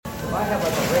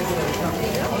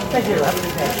Thank you. Have a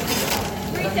good day.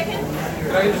 3 seconds?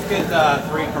 Could I just get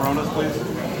 3 Coronas, please?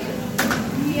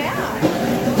 Yeah.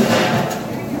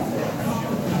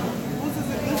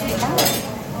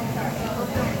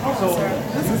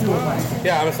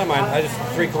 Yeah, it's not mine. I just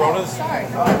 3 Coronas. Sorry. You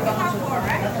have 4,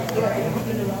 right?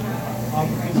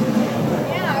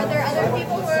 Yeah, are there other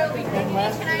people who will be taking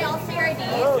these? Can I all see your IDs?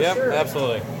 Yep,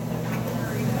 absolutely.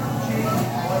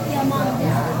 Yeah, Mom.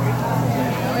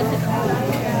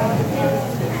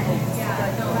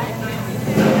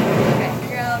 Okay,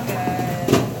 you're all good.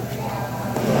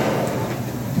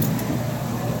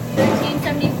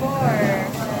 1374.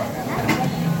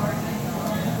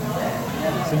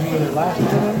 So you were there last year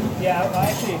then? Yeah, well,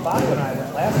 actually, Bob and I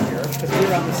went last year because we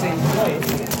were on the same flight.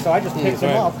 So I just picked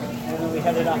him up and then we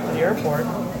headed off to the airport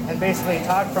and basically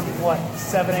talked from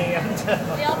 7 a.m. to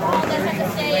The alcohol doesn't have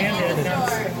to stay in the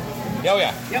store. Oh,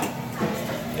 yeah. Yep.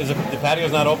 Is the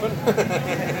patio's not open?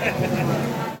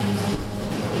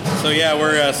 So yeah,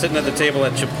 we're sitting at the table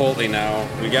at Chipotle now.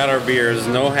 We got our beers,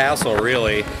 no hassle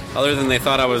really, other than they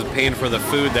thought I was paying for the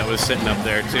food that was sitting up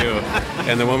there too.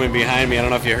 And the woman behind me, I don't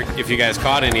know if you guys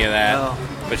caught any of that,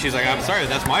 but she's like, "I'm sorry,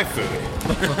 that's my food."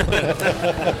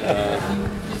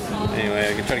 Anyway,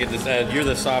 I can try to get this. You're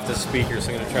the softest speaker,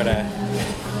 so I'm gonna try to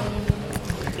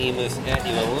aim this at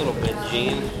you a little bit,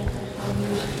 Gene.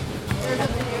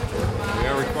 We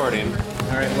are recording.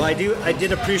 All right. Well, I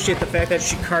did appreciate the fact that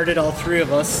she carded all 3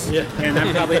 of us. Yeah. And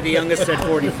I'm probably the youngest at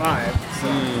 45. So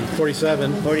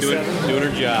 47. 47. Doing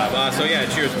her job. So yeah,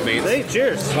 cheers, mates. Hey,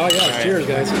 cheers. Oh yeah, right. cheers,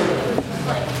 guys.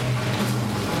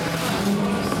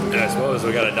 And I suppose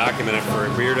we got to document it for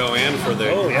Weirdo and for the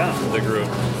the group.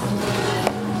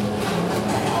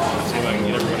 Let's see if I can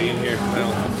get everybody in here.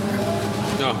 Well,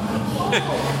 no.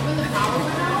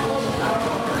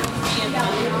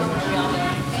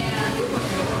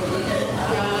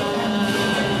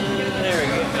 There we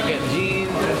go. I got Gene.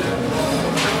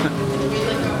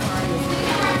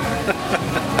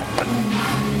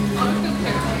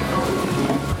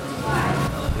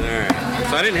 Alright.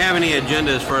 So I didn't have any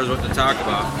agenda as far as what to talk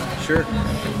about. Sure. Yeah,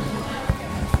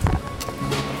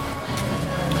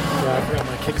 I forgot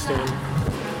my kickstand.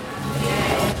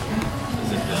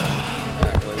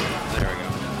 There we go.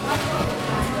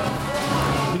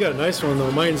 You got a nice one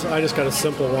though. I just got a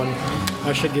simple one.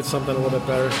 I should get something a little bit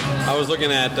better. I was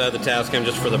looking at the Tascam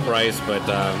just for the price, but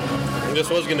this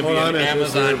was going to be an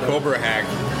Amazon Cobra hack.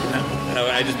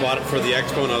 I just bought it for the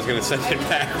expo and I was going to send it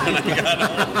back when I got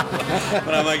home.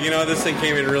 But I'm like, this thing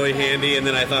came in really handy, and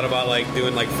then I thought about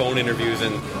doing phone interviews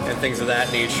and things of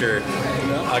that nature.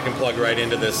 I can plug right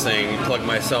into this thing, plug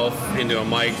myself into a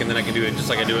mic, and then I can do it just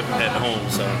like I do it at home.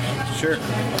 So sure.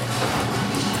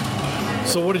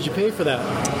 So what did you pay for that? I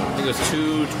think it was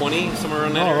 $220, somewhere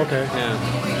around that area. Okay.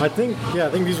 Yeah. I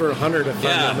think these were $100 if I'm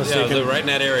not mistaken. Yeah, right in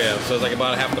that area. So it's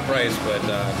about half the price, but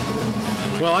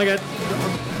well,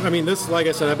 this, like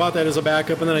I said, I bought that as a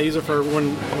backup, and then I use it for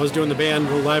when I was doing the band,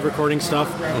 the live recording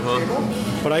stuff.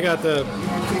 But I got the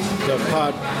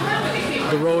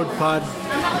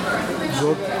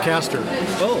Rodecaster.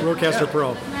 Rodecaster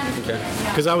Pro. Okay.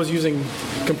 Because I was using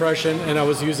compression, and I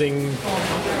was using,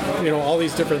 all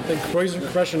these different things,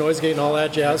 compression, noise gate, and all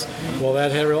that jazz. Well,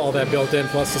 that had all that built in,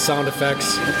 plus the sound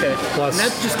effects. Okay. Plus, and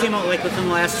that just came out within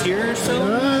the last year or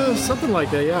so? Something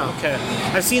like that, yeah. Okay.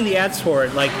 I've seen the ads for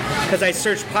it, because I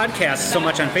search podcasts so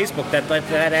much on Facebook that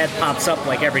ad pops up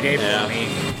every day for me.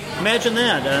 Imagine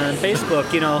that on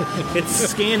Facebook, it's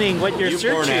scanning what you're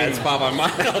searching. Porn ads pop on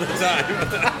mine all the time.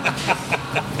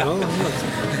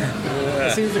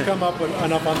 It seems to come up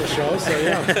enough on the show, so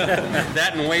yeah.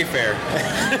 That and Wayfair.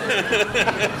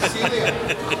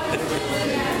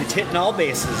 It's hitting all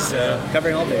bases,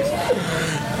 covering all bases.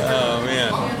 Oh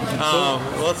man.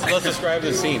 Let's describe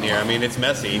the scene here. It's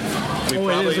messy. It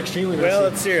is extremely messy. Well,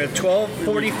 it's here at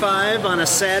 12:45 on a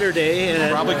Saturday.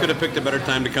 And probably could have picked a better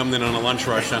time to come in on a lunch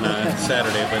rush on a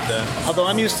Saturday, but although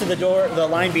I'm used to the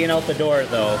line being out the door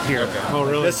though here. Okay. Oh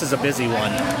really? This is a busy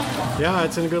one. Yeah,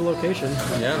 it's in a good location.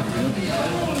 Yeah.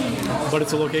 But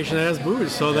it's a location that has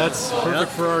booze, so that's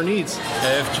perfect for our needs.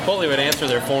 If Chipotle would answer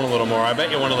their phone a little more, I bet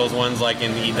you one of those ones like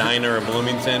in Edina or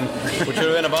Bloomington, which would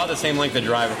have been about the same length of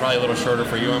drive, but probably a little shorter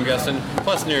for you, I'm guessing.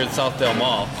 Plus near Southdale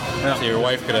Mall, so your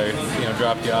wife could have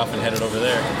dropped you off and headed over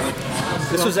there.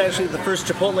 This was actually the first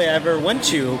Chipotle I ever went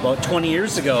to about 20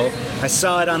 years ago. I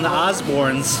saw it on the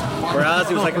Osbournes, where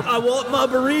Ozzy was like, "I want my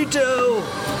burrito."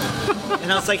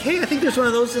 And I was like, hey, I think there's one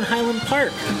of those in Highland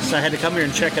Park. So I had to come here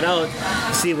and check it out,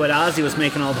 see what Ozzy was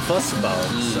making all the fuss about.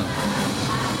 So.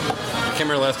 I came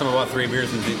here last time I bought 3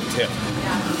 beers and didn't tip.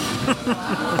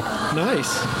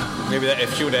 Nice. Maybe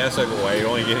if she would ask, like, why are you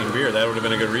only getting beer? That would have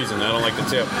been a good reason. I don't like the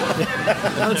tip.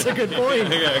 That's a good point.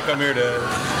 I come here to...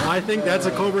 I think that's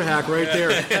a Cobra hack right there.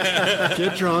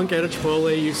 Get drunk at a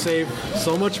Chipotle. You save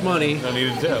so much money. I need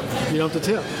a tip. You don't have to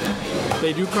tip.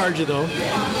 They do card you, though.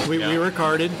 We were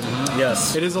carded.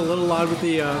 Yes. It is a little loud with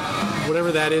the,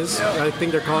 whatever that is. I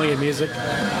think they're calling it music.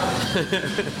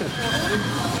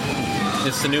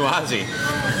 It's the new Ozzy.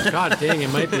 God dang, it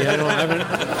might be.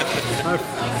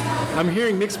 I'm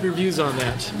hearing mixed reviews on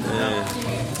that.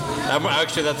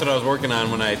 Actually, that's what I was working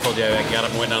on when I told you I got up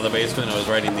and went down to the basement. I was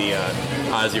writing the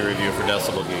Ozzy review for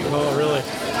Decibel Geek. Oh, really?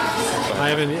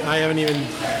 I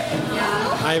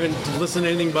haven't listened to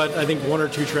anything but I think 1 or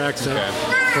 2 tracks from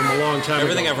a long time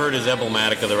Everything ago. I've heard is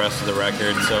emblematic of the rest of the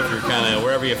record. So if you're kind of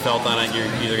wherever you felt on it, you're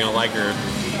either going to like or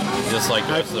dislike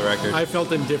the rest of the record. I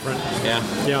felt indifferent. Yeah.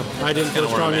 Yeah, I didn't feel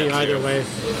strongly either way.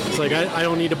 It's like I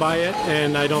don't need to buy it,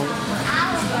 and I don't.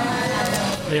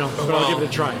 But I'll give it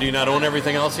a try. Do you not own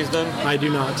everything else he's done? I do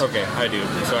not. Okay, I do.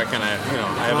 So I kind of,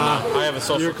 I have a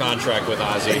social contract with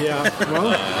Ozzy. Yeah.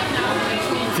 Well,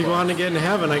 if you want to get into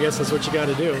heaven, I guess that's what you got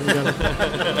to do.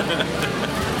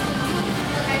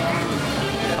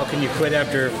 How can you quit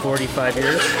after 45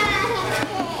 years?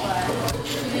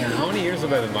 Yeah, how many years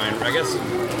have I been buying? I guess,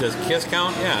 does Kiss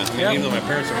count? Yeah. Even though my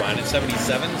parents were buying it,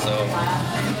 77, so...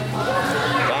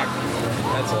 Fuck.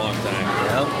 That's a long time.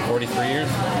 Yep. 43 years?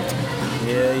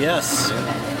 Yeah, yes.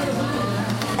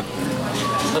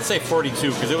 Let's say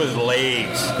 42, because it was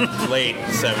late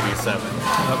 77.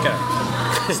 Okay.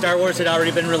 Star Wars had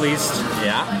already been released.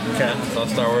 Yeah. Okay. Saw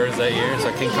Star Wars that year.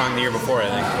 Saw King Kong the year before, I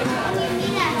think.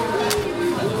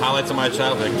 Highlights of my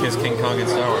childhood: Kiss, King Kong, and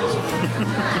Star Wars.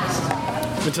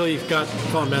 Until you got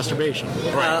found masturbation.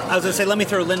 I was going to say, let me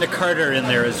throw Linda Carter in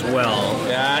there as well.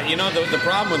 Yeah, the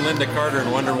problem with Linda Carter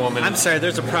and Wonder Woman... I'm sorry,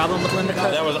 there's a problem with Linda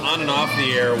Carter? That was on and off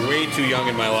the air way too young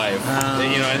in my life.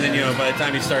 And then by the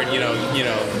time you start,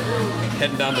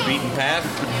 heading down the beaten path,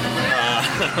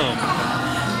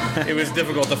 it was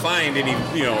difficult to find any,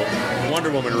 Wonder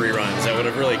Woman reruns that would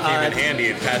have really came in handy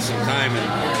and passed some time in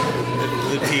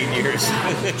the teen years.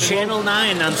 Channel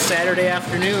 9 on Saturday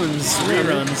afternoons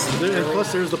reruns. And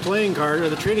plus, there's the playing card or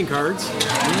the trading cards.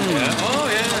 Yeah. Oh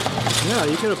yeah. Yeah,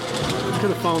 you could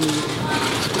have found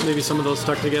maybe some of those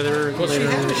stuck together. Well, she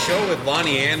had the show with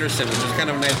Lonnie Anderson, which was kind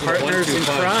of a nice little Partners in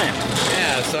punch. Crime.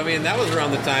 Yeah, so that was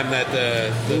around the time that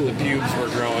the pubes were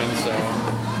growing. So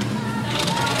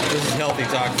this is healthy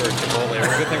talk for Chipotle.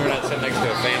 It's a good thing we're not sitting next to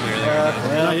a family or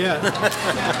anything. Not yet.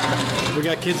 We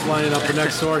got kids lining up for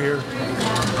next door here.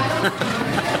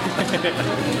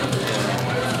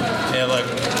 Yeah, look,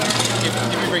 if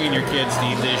you're bringing your kids to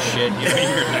eat this shit, you're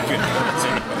not a good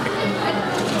person.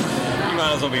 You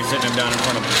might as well be sitting them down in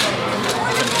front of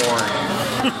some porn.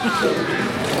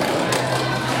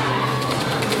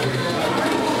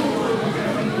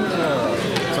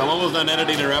 So I'm almost done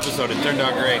editing their episode. It turned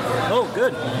out great. Oh,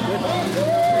 good.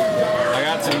 I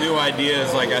got some new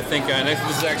ideas. Like I think this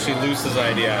is actually Luce's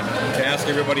idea to ask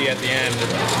everybody at the end,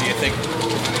 do you think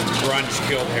grunge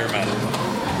killed hair metal?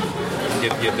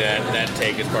 Get that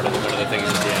take as part of one of the things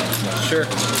at the end. So. Sure.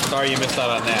 Sorry you missed out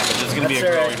on that, but it's going to be a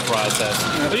That's all growing process.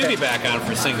 But you'll be back on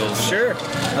for singles. Sure.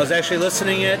 I was actually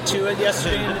listening to it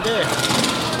yesterday and today.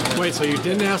 Wait, so you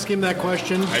didn't ask him that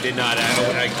question? I did not.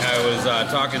 I was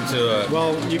talking to...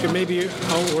 Well, you can maybe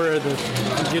where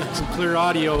get some clear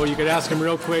audio. You could ask him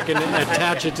real quick and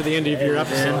attach it to the end of your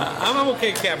episode. I'm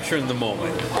okay capturing the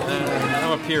moment.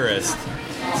 I'm a purist.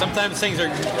 Sometimes things are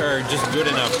just good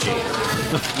enough, G.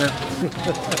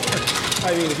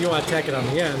 I mean, if you want to tack it on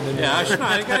the end, then Yeah,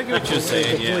 I get what you're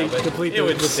saying. It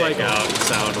would stick cycle. out and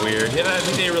sound weird. I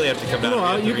think they really have to come down.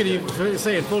 No, you could even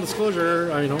say in full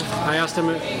disclosure. I asked him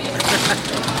at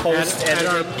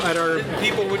our.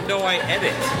 People would know I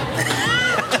edit.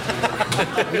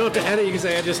 You don't have to edit. You can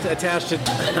say I just attached it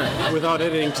without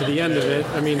editing to the end of it.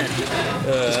 I mean,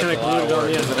 just kind of glued it on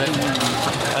the end. Isn't it?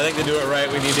 I think to do it right,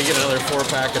 we need to get another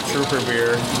 4-pack of Trooper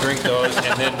beer, drink those,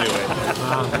 and then do it.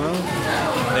 Well,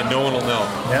 Then no one will know.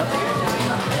 Yeah.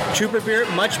 Trooper beer,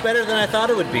 much better than I thought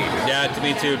it would be. Yeah, to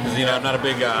me too, because I'm not a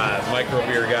big micro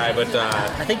beer guy, but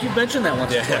I think you've mentioned that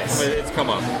once or twice. it's come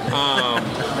up.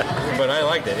 But I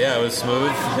liked it. Yeah, it was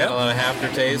smooth. Had a lot of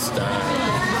aftertaste.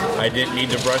 I didn't need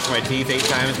to brush my teeth 8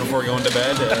 times before going to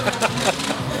bed.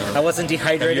 I wasn't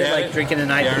dehydrated like drinking an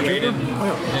IPA. Yeah,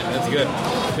 that's good.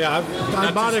 yeah,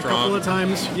 I bought it a couple strong. of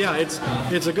times. Yeah,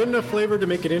 it's a good enough flavor to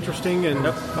make it interesting, and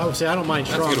I would say I don't mind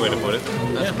That's strong. a good way to put it.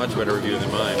 That's a much better review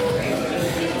than mine.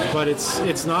 But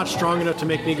it's not strong enough to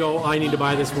make me go, I need to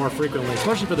buy this more frequently,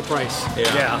 especially for the price.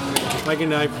 Yeah. I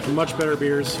can have much better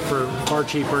beers for far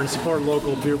cheaper and support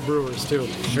local brewers too.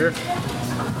 Sure.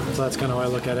 It's So that's kind of how I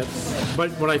look at it.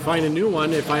 But when I find a new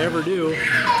one, if I ever do,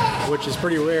 which is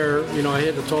pretty rare, I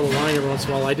hit the total line every once in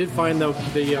a while. I did find the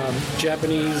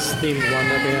Japanese themed one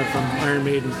that they have from Iron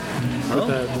Maiden with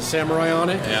the samurai on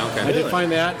it. Yeah, okay. I did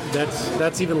find that.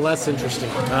 That's even less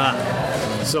interesting.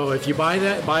 So if you buy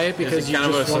it because you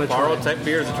just want to try. Is it kind of a Sapporo type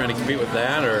beer? Is it trying to compete with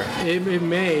that, or? It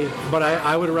may, but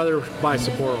I would rather buy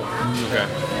Sapporo. Okay.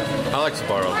 I like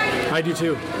Sapporo. I do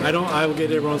too. I will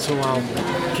get it every once in a while.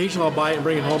 Occasionally I'll buy it and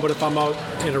bring it home, but if I'm out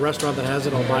in a restaurant that has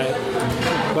it, I'll buy it.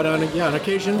 But on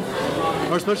occasion,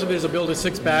 or especially if there's a build a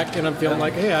 6-pack and I'm feeling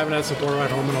like, hey, I haven't had Sapporo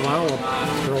at home in a while,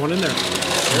 I'll throw one in there.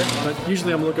 But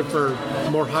usually I'm looking for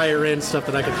more higher end stuff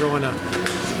that I can throw in a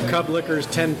Cub Liquors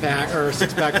 10-pack or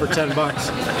 6-pack for $10.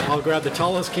 I'll grab the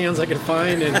tallest cans I can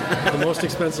find and the most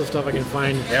expensive stuff I can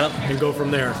find and go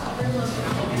from there.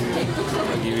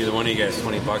 I'll give either one of you guys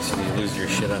 $20 if you lose your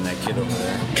shit on that kid over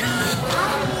there.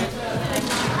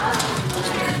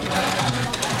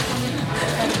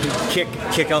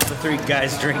 Kick out the 3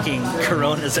 guys drinking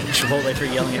Coronas at Chipotle for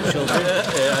yelling at children.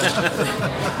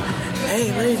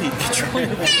 Hey, lady, control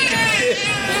your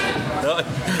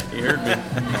You heard me.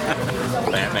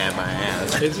 Batman my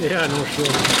ass. No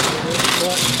shit.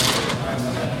 Well,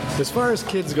 as far as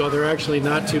kids go, they're actually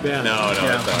not too bad. No, it's all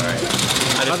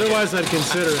right. Otherwise, I'd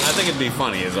consider it. I think it'd be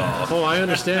funny is all. Oh, I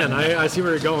understand. I see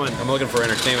where you're going. I'm looking for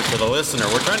entertainment for the listener.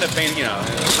 We're trying to paint,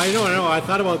 I know. I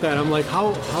thought about that. I'm like, I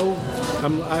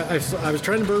was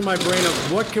trying to burn my brain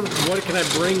of what can I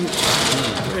bring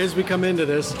as we come into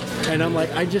this, and I'm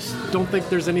like, I just don't think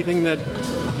there's anything that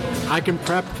I can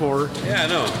prep for. Yeah, I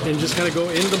know. And just kind of go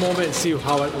in the moment and see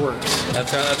how it works.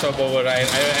 That's what I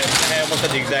almost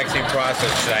had the exact same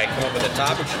process. Should I come up with a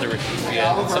topic? Should there be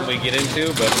something we get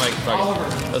into? But I'm like,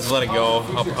 fuck, let's let it go.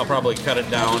 I'll probably cut it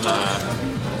down.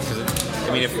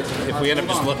 If we end up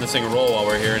just letting this thing roll while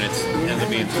we're here and it ends up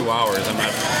being 2 hours, I'm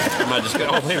not just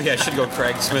going, maybe I should go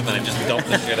Craig Smith and I just dump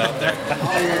this shit out there.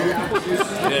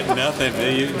 Nothing.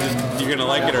 You're going to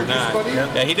like it or not.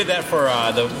 Yeah, he did that for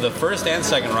the first and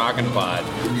second Rockin' Pod.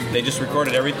 They just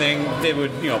recorded everything. They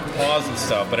would, pause and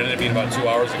stuff, but it ended up being about 2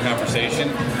 hours of conversation,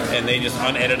 and they just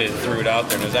unedited threw it out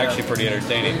there, and it was actually pretty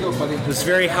entertaining. It was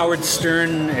very Howard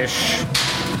Stern-ish.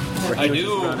 I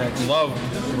do love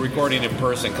recording in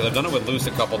person because I've done it with Luce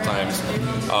a couple times,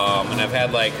 and I've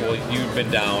had you've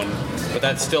been down, but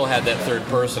that still had that third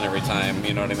person every time,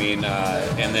 you know what I mean?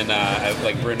 And then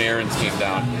Bryn Ahrens came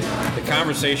down. The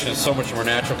conversation is so much more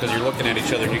natural because you're looking at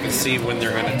each other and you can see when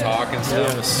they're going to talk and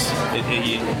stuff. Yes.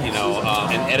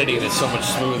 And editing is so much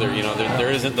smoother.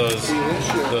 There isn't those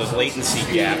latency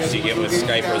gaps you get with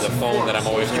Skype or the phone that I'm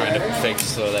always trying to fix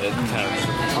so that it kind of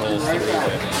rolls through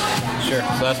it. Sure.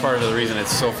 So that's part of the reason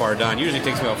it's so far done. Usually it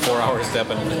takes me about 4 hours to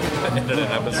edit an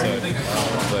episode,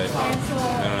 but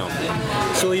I don't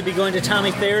know. So will you be going to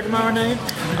Tommy Thayer tomorrow night?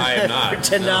 I am not. For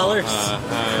 $10? No,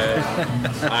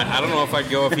 I don't know if I'd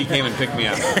go if he came and picked me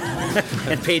up.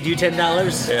 And paid you $10?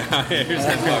 Yeah, here's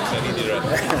 $10. I need you to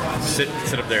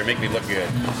sit up there and make me look good.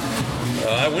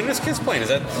 When is Kiss playing?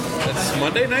 That's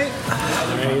Monday night?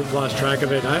 I lost track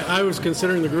of it. I was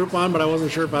considering the Groupon, but I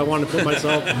wasn't sure if I wanted to put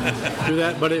myself through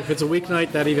that. But if it's a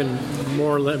weeknight, that even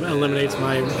more eliminates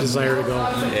my desire to go.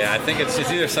 Yeah, I think it's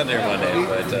either Sunday or Monday.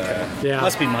 But yeah,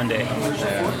 must be Monday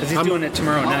because he's doing it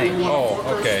tomorrow night. Oh,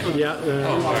 okay. Yeah. All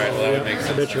right. Well, that would make sense.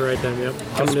 I bet you're right then. Yep.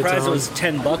 I'm surprised it was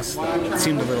 $10. It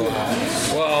seemed a little odd.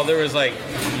 Well, there was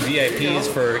VIPs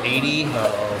for $80.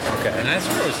 Oh, okay. And I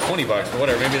swear it was $20, but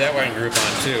whatever. Maybe that went Groupon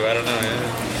too. I don't know.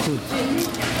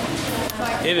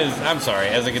 It is. I'm sorry.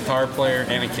 As a guitar player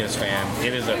and a Kiss fan,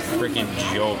 it is a freaking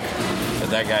joke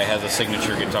that guy has a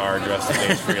signature guitar dressed as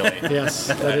Ace Frehley. Yes,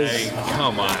 that is.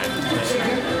 Come on.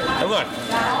 And look,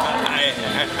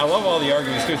 I love all the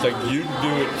arguments too. It's like, you'd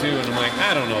do it too. And I'm like,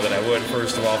 I don't know that I would,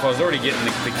 first of all. If I was already getting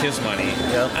the Kiss money,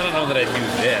 I don't know that I'd do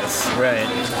this. Right.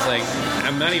 It's like,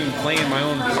 I'm not even playing my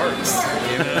own parts.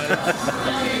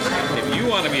 If you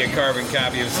want to be a carbon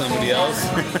copy of somebody else,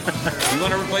 you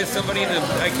want to replace somebody in an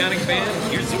iconic band,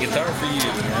 here's the guitar for you.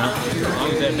 As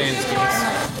long as that band's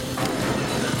Kiss.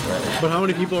 But how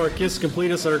many people are Kiss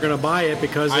completists that are going to buy it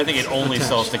because I think it only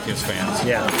sells to Kiss fans.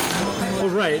 Yeah. Well,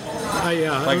 right.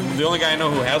 The only guy I know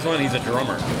who has one, he's a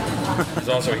drummer. He's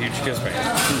also a huge Kiss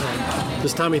fan.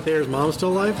 Is Tommy Thayer's mom still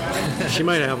alive? She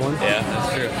might have one. Yeah,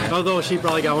 that's true. Although she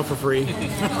probably got one for free.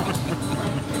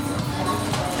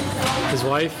 His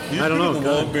wife? I don't know.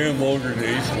 One band longer than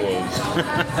Ace was.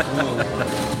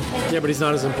 Yeah, but he's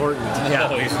not as important. Yeah.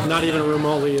 Not even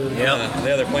remotely. Yeah,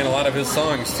 they're playing a lot of his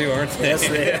songs too, aren't they? Yes,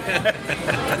 they are.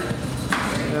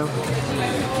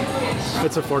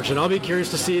 It's unfortunate. I'll be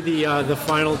curious to see the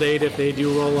final date if they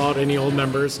do roll out any old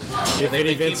members. If They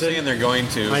keep Vincent, saying they're going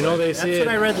to. I know they That's see what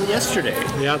it. I read yesterday.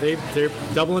 Yeah, they're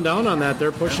doubling down on that.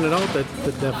 They're pushing it out. That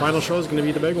the final show is going to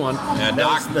be the big one. Yeah,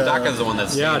 That's Doc is the one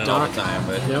that's saying it all the time.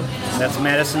 But Yep. That's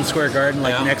Madison Square Garden,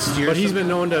 like Yeah. next year. But he's been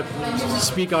known to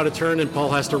speak out of turn, and Paul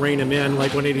has to rein him in.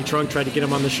 Like when Eddie Trunk tried to get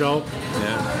him on the show,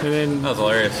 yeah, and then that was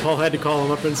hilarious. Paul had to call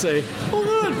him up and say, "Hold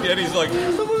on." Yeah, and he's like,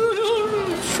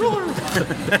 sure.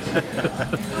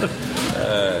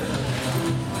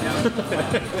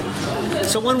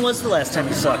 So when was the last time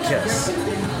you saw Kiss?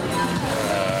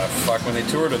 Fuck, when they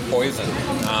toured with Poison.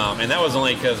 And that was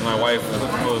only because my wife,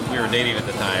 we were dating at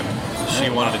the time. She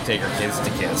wanted to take her kids to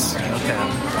Kiss. Okay.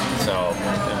 So,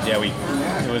 yeah,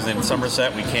 it was in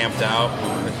Somerset. We camped out.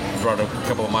 We brought a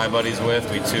couple of my buddies with.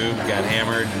 We tubed, got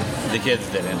hammered. The kids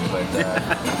didn't, but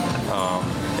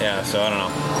yeah. So I don't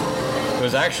know. It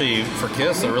was actually for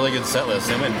Kiss a really good set list.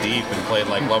 They went deep and played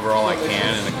like "Love Her All I Can,"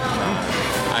 and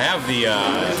I have the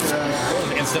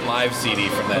Instant Live CD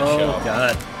from that show. Oh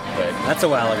God, But that's a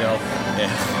while ago. yeah,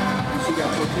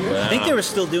 I think they were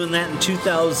still doing that in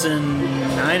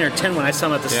 2009 or 10 when I saw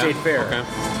them at the State Fair. Okay.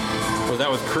 Was that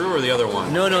with Crew or the other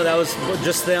one? No, that was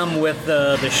just them with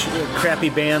the crappy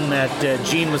band that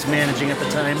Gene was managing at the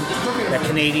time. That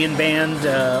Canadian band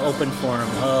opened for him.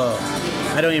 Oh,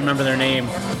 I don't even remember their name.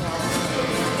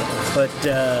 But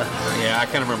Yeah, I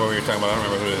can't remember what you were talking about. I don't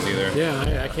remember who it is either.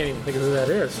 Yeah, I can't even think of who that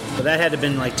is. that had to have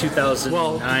been like 2009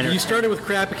 Well, or you started with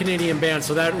crappy Canadian band,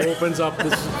 so that opens up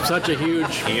such a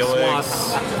huge Helix,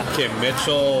 swath. Kim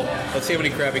Mitchell. Let's see how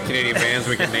many crappy Canadian bands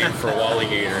we can name for Wally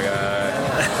Gator.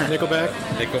 Nickelback.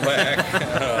 Nickelback,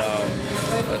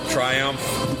 Triumph.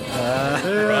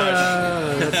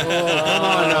 That's, come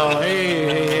on now.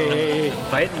 Hey.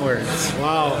 fighting words.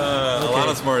 Wow.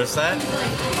 Alanis Morissette.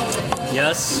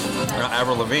 Yes.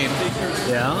 Avril Lavigne.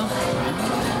 Yeah.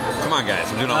 Come on, guys.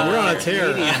 I'm doing all We're on a right.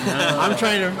 tear.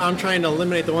 I'm trying to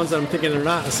eliminate the ones that I'm thinking are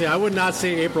not. See, I would not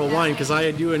say April Wine because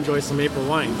I do enjoy some April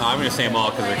Wine. I'm going to say them all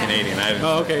because they're Canadian.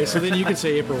 Oh, okay. So then you can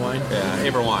say April Wine. Yeah,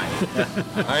 April Wine.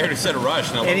 I already said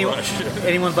Rush. No Rush.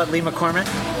 Anyone but Lee McCormick?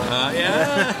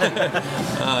 Yeah.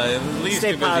 At least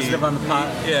Stay too busy. positive on the pot.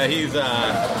 Yeah, he's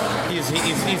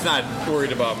not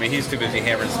worried about me. He's too busy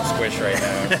hammering some squish right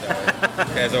now. So.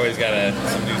 Guy's always got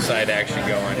some new side action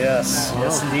going. Yes.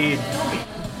 Yes, indeed.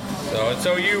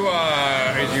 So you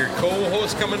is your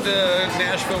co-host coming to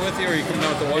Nashville with you, or are you coming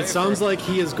out with the wife? It sounds like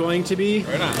he is going to be,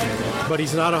 Right on. but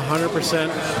he's not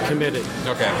 100% committed.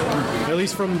 Okay. At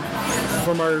least from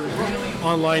our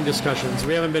online discussions.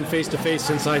 We haven't been face to face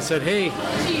since I said, "Hey,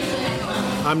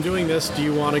 I'm doing this. Do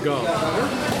you want to go?"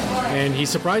 And he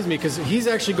surprised me because he's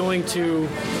actually going to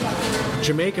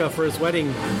Jamaica for his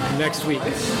wedding next week.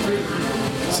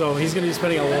 So he's going to be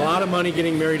spending a lot of money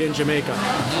getting married in Jamaica.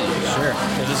 Sure.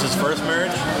 Is this his first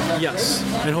marriage? Yes,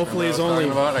 and hopefully his only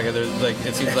About? Like, there's, like,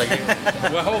 it seems like.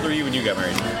 Well, how old were you when you got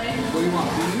married?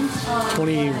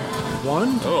 21.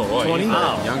 Oh boy, 20. you're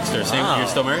a youngster. Same. Wow. You're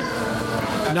still married?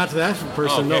 Not to that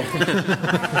person, Oh,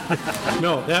 okay.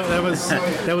 no. No,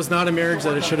 that was not a marriage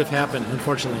that it should have happened,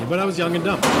 unfortunately. But I was young and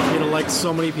dumb. Like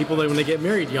so many people that when they get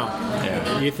married young.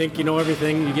 Yeah. You think you know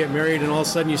everything, you get married, and all of a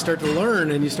sudden you start to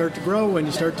learn, and you start to grow, and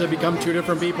you start to become two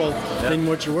different people than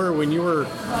what you were when you were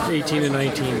 18 and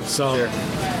 19. So,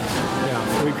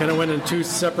 yeah, we kind of went in two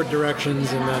separate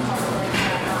directions, and then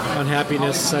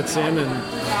unhappiness sets in, and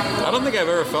I don't think I've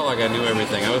ever felt like I knew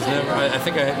everything. I was never. I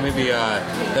think maybe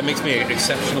that makes me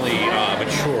exceptionally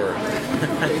mature.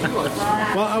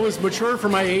 well, I was mature for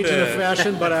my age in a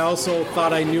fashion, but I also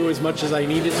thought I knew as much as I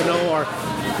needed to know, or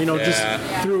just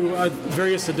through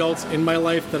various adults in my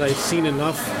life that I've seen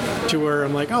enough to where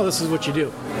I'm like, oh, this is what you do. You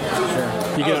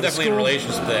I get was out of definitely in school.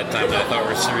 relationships at that time that I thought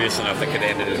were serious enough that could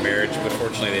end in marriage, but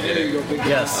fortunately they didn't.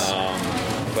 Yes.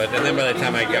 And then by the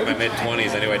time I got my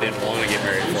mid-20s, I knew I didn't want to get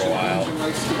married for a while.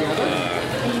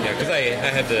 Because I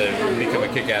had to become a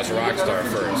kick-ass rock star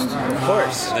first. Of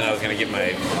course. And then I was going to get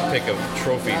my pick of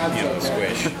trophy,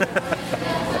 squish.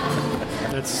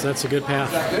 That's a good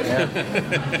path.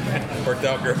 Worked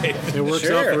out great. It works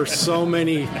Sure. out for so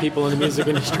many people in the music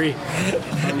industry.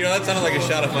 That sounded like a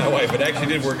shot at my wife. It actually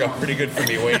did work out pretty good for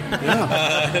me, Wade.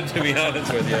 To be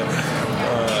honest with you.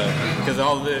 Because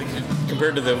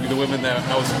compared to the women that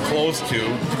I was close to,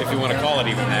 if you want to call it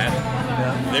even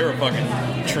that, they were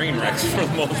fucking train wrecks for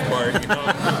the most part.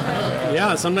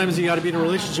 Yeah, sometimes you got to be in a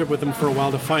relationship with them for a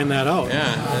while to find that out.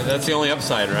 Yeah, that's the only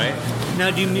upside, right?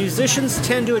 Now, do musicians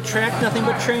tend to attract nothing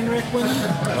but train wreck women?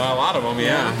 A lot of them,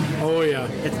 yeah. Oh, yeah.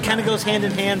 It kind of goes hand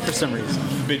in hand for some reason.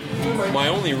 my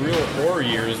only real horror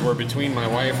years were between my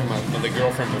wife and the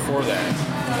girlfriend before that.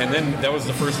 And then that was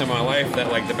the first time in my life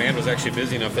that like the band was actually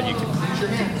busy enough that you could.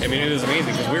 I mean, it was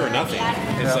amazing because we were nothing.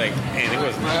 It's like, and it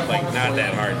was like not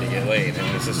that hard to get laid.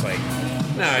 And it's just like,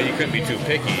 no, you couldn't be too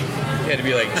picky. You had to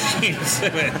be like Gene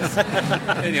Simmons.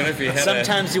 And, if you had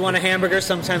sometimes you want a hamburger,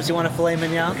 sometimes you want a filet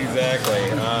mignon. Exactly.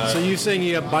 So you saying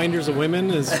you have binders of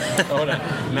women? Is hold on.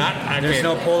 There's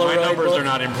no Polaroid. My numbers book? are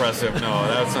not impressive. No,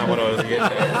 that's not what I was getting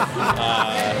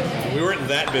at. We weren't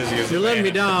that busy as you're letting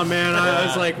me down, man. I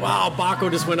was like, wow, Baco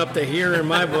just went up to here in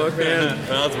my book, man.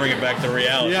 Well, let's bring it back to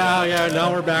reality. Yeah.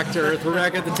 Now we're back to earth. We're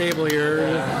back at the table here.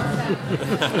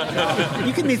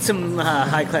 You can meet some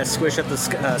high-class squish at the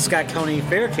Scott County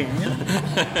Fair, can't you?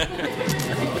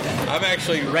 I'm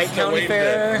actually Wright still County waiting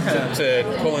Fair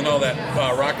to pull in all that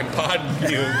rock and pod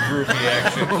groupie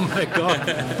action. Oh my God!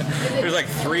 There's like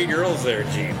 3 girls there,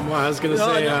 Gene. Well, I was gonna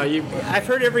say I've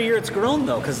heard every year it's grown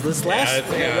though, because this last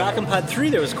Rock and Pod 3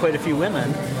 there was quite a few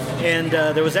women, and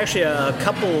there was actually a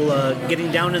couple getting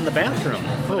down in the bathroom.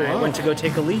 I went to go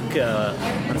take a leak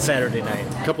on Saturday night.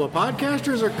 A couple of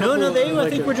podcasters or I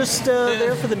think we're just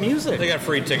there for the music. They got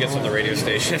free tickets from the radio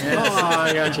station.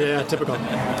 I got you. Yeah, typical.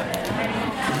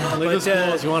 Leave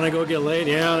us you want to go get laid?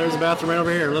 Yeah, there's a bathroom right over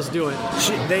here. Let's do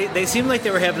it. They seemed like they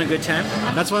were having a good time.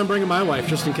 That's why I'm bringing my wife,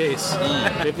 just in case.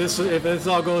 If this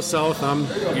all goes south,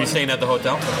 You staying at the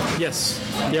hotel? Yes.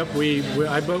 Yep.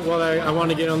 I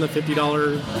want to get on the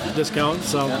 $50 discount.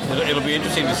 So it'll be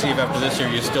interesting to see if after this year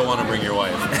you still want to bring your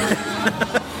wife.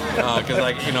 Because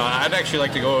I'd actually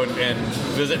like to go and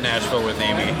visit Nashville with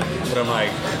Amy, but I'm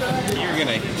like,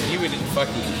 you would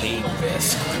fucking hate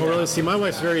this. Well, really, see, my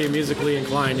wife's very musically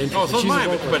inclined. So is mine,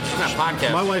 but she's not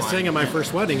podcast. My wife sang at my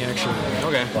first wedding, actually.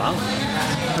 Okay. Wow.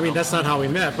 I mean, that's not how we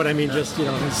met, but I mean, just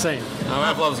insane. My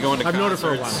wife loves going to I've known her concerts.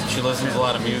 for a while. She listens to a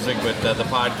lot of music, but the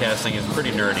podcasting is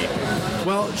pretty nerdy.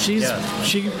 Well, she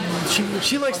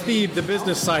likes the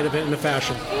business side of it and the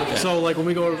fashion. Okay. So like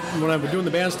when I'm doing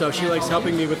the band stuff, she likes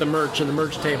helping me with the merch and the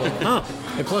merch table.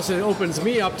 And plus it opens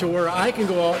me up to where I can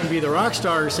go out and be the rock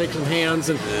star, shake some hands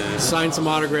and sign some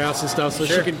autographs and stuff, so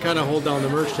she can kind of hold down the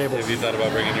merch table. Have you thought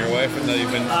about bringing your wife?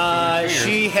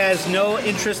 She has no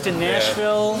interest in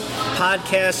Nashville,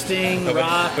 podcasting,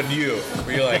 rock. But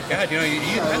you're like, God,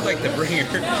 I'd like to bring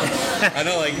her. I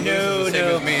know, like, no.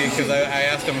 With me, because I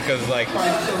asked him, because like,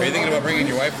 are you thinking about bringing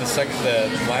your wife the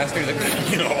last year? Like,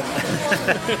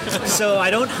 So I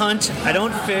don't hunt, I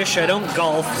don't fish, I don't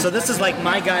golf. So this is like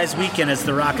my guys' weekend is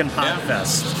the Rock and Pop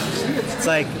Fest. It's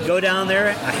like go down there,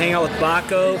 I hang out with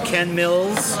Baco, Ken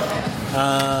Mills,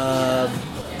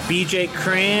 BJ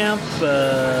Cramp,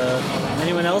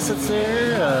 anyone else that's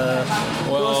there?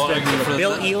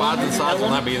 Bill Elam. Spots and Sauce will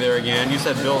not be there again. You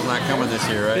said Bill's not coming this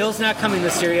year, right? Bill's not coming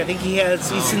this year. I think he's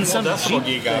in some Decibel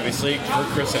Geek, obviously.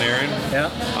 Chris and Aaron. Yeah.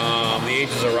 The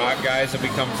Ages of Rock guys have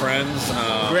become friends.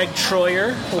 Greg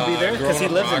Troyer will be there because he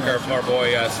lives in our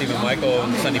boy Stephen Michael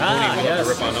and Sunny Pooney will have to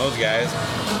rip on those guys.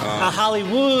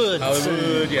 Hollywood,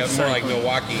 more like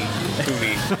Milwaukee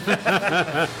Pooney.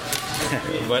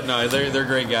 But no, they're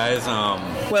great guys.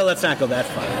 Well, let's not go that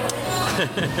far.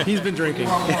 He's been drinking.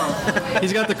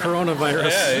 He's got the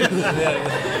coronavirus.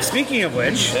 Speaking of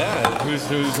which,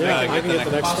 who's I can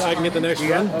get the next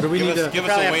one. Do we need to give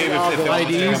us a wave if the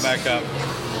IDs come back up?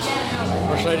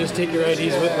 Or should I just take your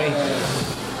IDs with me?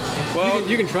 Well,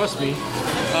 you can trust me.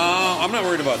 I'm not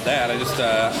worried about that. I just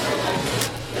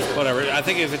whatever. I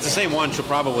think if it's the same one, she'll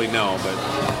probably know. But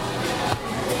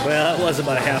well, it was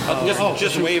about a half hour.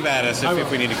 Just wave at us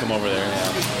if we need to come over there.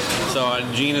 Yeah. So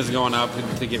Gene is going up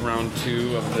to get round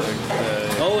 2 of the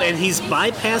and he's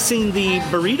bypassing the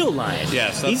burrito line.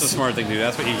 Yes, that's the smart thing to do.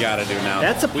 That's what you got to do now.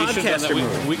 That's a podcaster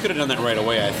move. We could have done that right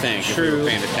away, I think, if we were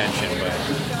paying attention. But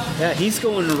yeah, he's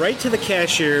going right to the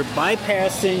cashier,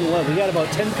 bypassing. Well, we got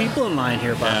about 10 people in line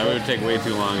here, Bob. Yeah, it would take way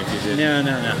too long if you did.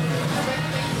 No.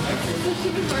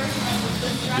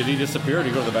 Did he disappear or did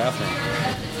he go to the bathroom?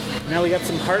 Now we got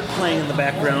some Heart playing in the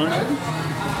background.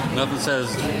 Nothing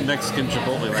says Mexican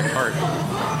Chipotle like Heart.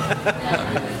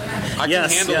 I can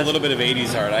handle a little bit of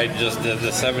 80s Heart. I just, the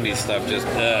 70s stuff just,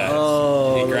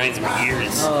 it grinds my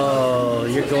ears. Oh,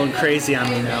 you're going crazy on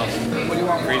me now.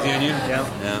 Crazy on you? Yeah.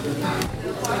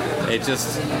 It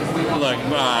just, look,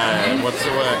 Ann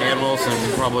Wilson,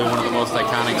 probably one of the most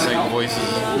iconic singing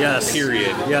voices,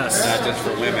 period. Yes. Not just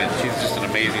for women. She's just an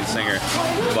amazing singer.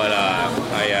 But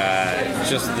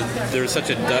there's such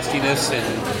a dustiness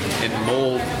and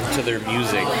mold to their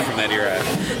music from that era.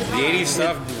 The 80s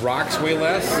stuff rocks way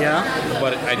less. Yeah.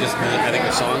 But I think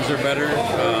the songs are better.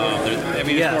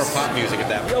 It's more pop music at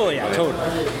that point. Oh, yeah,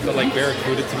 totally. But like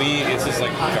Barracuda, to me, it's just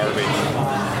like garbage.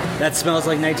 That smells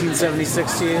like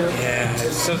 1976 to you? Yeah,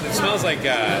 it smells like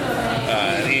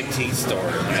an antique store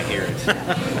when I hear it.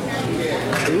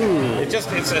 Ooh. It's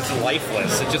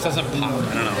lifeless. It just doesn't pop.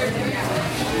 I don't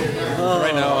know.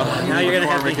 Right now you're gonna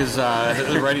have McCormick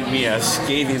is writing me a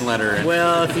scathing letter.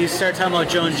 Well, if you start talking about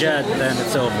Joan Jett, then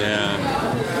it's over. Yeah.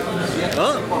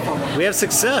 Oh, we have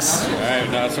success. All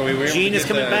right, so we were Gene is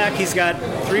coming back. He's got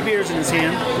 3 beers in his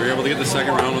hand. We were able to get the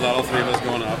second round without all 3 of us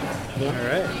going up. All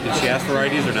right. Did she ask for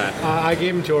IDs or not? I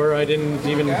gave them to her. I didn't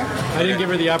give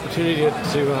her the opportunity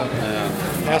to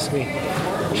ask me.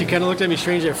 She kind of looked at me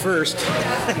strange at first,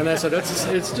 and I said,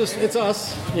 "It's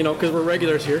us, because we're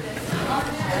regulars here."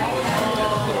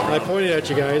 I pointed at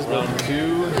you guys, but Round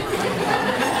 2.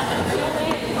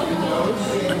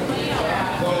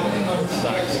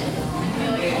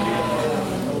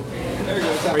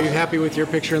 are you happy with your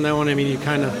picture in that one? I mean, you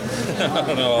kind of. I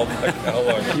don't know. I'll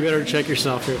look. You better check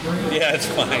yourself here. Yeah, it's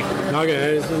fine.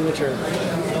 Okay, it's in the chair.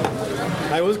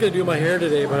 I was going to do my hair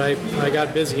today, but I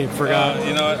got busy and forgot.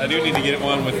 You know what? I do need to get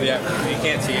one with the. You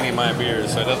can't see any of my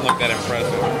beers, so it doesn't look that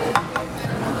impressive.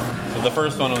 So the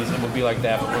first one would be like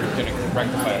that, but we're going to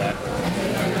rectify that.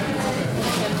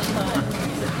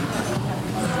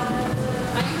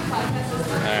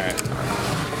 All right.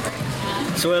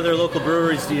 So what other local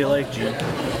breweries do you like, Gene?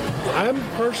 I'm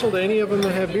partial to any of them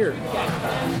that have beer.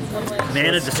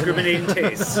 Man of discriminating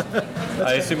tastes.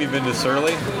 I assume you've been to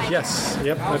Surly? Yes.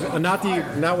 Yep. Not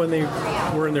when they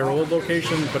were in their old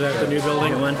location, but at the new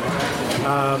building.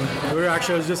 I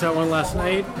was just at one last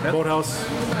night. Yep.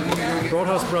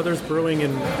 Boathouse Brothers Brewing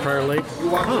in Prior Lake.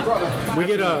 We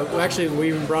get we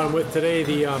even brought them with today.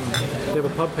 They have a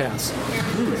pub pass.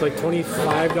 It's like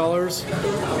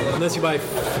 $25. Unless you buy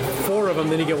 4 of them,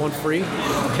 then you get one free.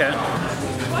 Okay.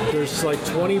 There's like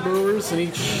 20 brewers in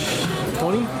each.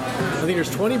 20? I think there's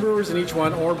 20 brewers in each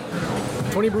one, or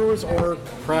 20 brewers or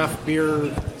craft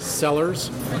beer sellers.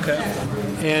 Okay.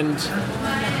 And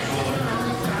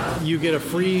you get a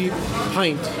free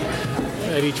pint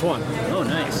at each one. Oh,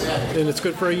 nice. And it's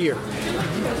good for a year.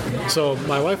 So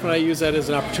my wife and I use that as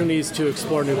an opportunity to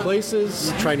explore new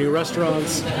places, try new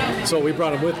restaurants. So we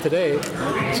brought them with today.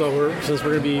 So since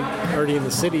we're going to be already in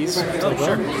the cities,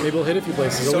 maybe we'll hit a few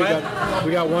places. So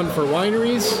we got one for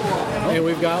wineries, and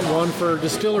we've got one for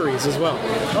distilleries as well.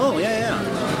 Oh, yeah.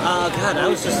 God, I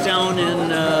was just down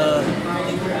in.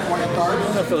 I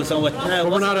don't know if it was on what.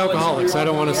 We're not alcoholics. I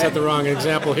don't want to set the wrong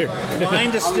example here.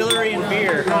 Wine, distillery, and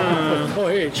beer. Oh,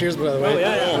 hey, cheers, by the way. Oh,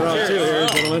 yeah. Round 2 here,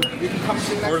 gentlemen.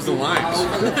 Where's the limes?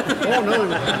 Oh,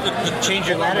 no. Change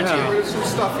your latitude. There's some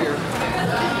stuff here.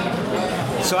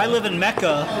 So I live in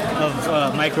Mecca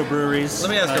of microbreweries. Let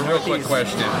me ask a real quick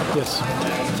question. Yes.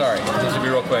 Sorry, this will be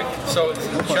real quick. So,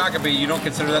 Shakopee, you don't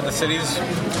consider that the cities?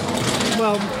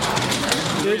 Well,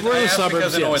 we're in the suburbs,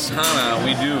 because in yes. Owatonna,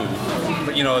 we do.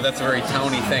 But, that's a very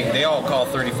towny thing. They all call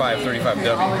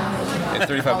 35W. And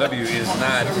 35W is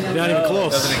not even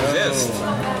close. Doesn't exist.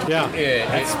 Yeah.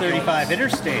 That's 35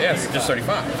 interstate. Yes, just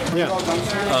 35. Yeah.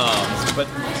 But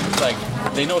like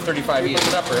they know 35E is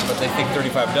separate, but they think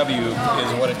 35W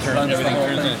is what everything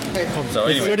turns in. So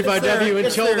anyway, 35W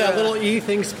until that little E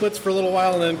thing splits for a little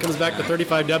while and then comes back to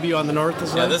 35W on the north.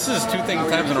 Yeah, this is 2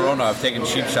 times in a row now I've taken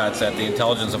cheap shots at the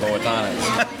intelligence of Owatonna.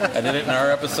 I did it in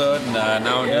our episode, and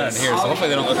now I'm doing it here. So hopefully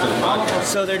they don't listen to the podcast.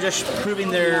 So they're just proving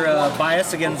their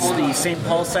bias against the St.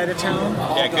 Paul side of town?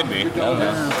 Yeah, it could be.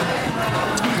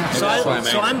 So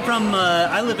I'm from,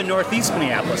 I live in northeast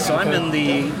Minneapolis, so I'm in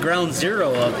the ground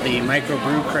zero of the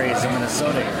microbrew craze in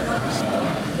Minnesota.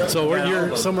 So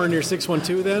you're somewhere near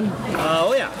 612 then?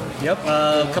 Oh, yeah. Yep.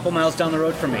 A couple miles down the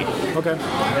road from me. Okay.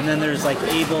 And then there's like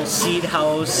Able Seed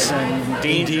House and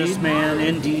Dangerous Man,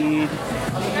 Indeed.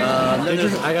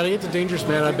 I gotta get to Dangerous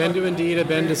Man. I've been to Indeed. I've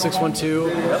been to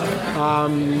 612.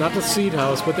 Not the Seed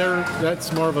House, but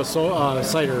that's more of a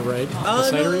cider, right?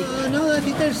 No, I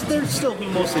think they're still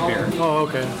mostly beer. Oh,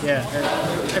 okay. Yeah,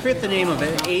 I forget the name of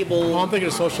it. Able. Oh, I'm thinking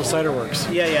of Social Cider Works.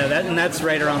 Yeah, that's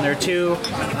right around there too.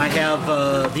 I have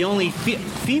the only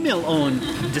female-owned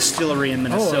distillery in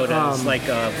Minnesota. It's like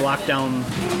a block down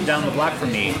the block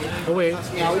from me. Oh wait,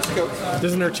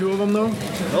 isn't there 2 of them though?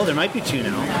 Oh, there might be 2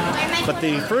 now. But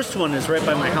the first one is right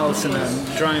by my house, and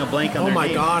I'm drawing a blank on their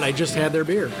name. God, I just had their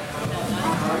beer.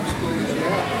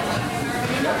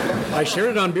 I shared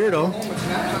it on Beardo.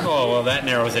 Oh, well, that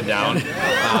narrows it down.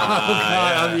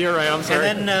 You're right, I'm sorry.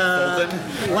 And then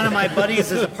one of my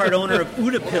buddies is a part owner of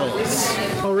Uda Pills.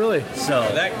 Oh, really? So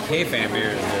that K-Fan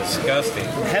beer is disgusting.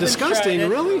 Disgusting,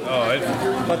 really?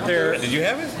 Oh, but they're... Did you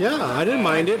have it? Yeah, I didn't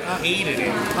mind it. I hated it.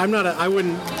 I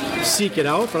wouldn't seek it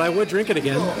out, but I would drink it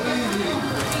again.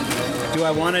 Do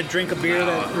I want to drink a beer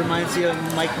that reminds you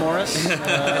of Mike Morris?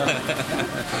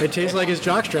 It tastes like his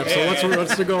jockstrap, so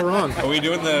what's to go wrong? Are we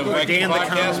doing the Viking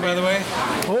podcast, by the way?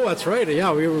 Oh, that's right.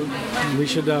 Yeah, we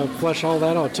should flesh all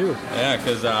that out, too. Yeah,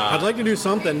 because... I'd like to do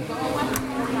something.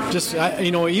 Just,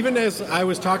 even as I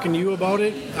was talking to you about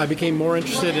it, I became more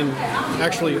interested in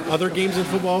actually other games in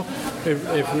football,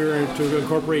 if we were to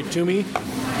incorporate Toomey.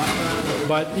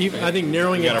 But I think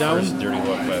narrowing it down... First dirty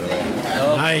look, by the way.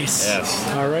 Nice.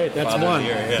 Yes. All right, that's Father's one.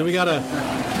 Year, yes. Do we got to...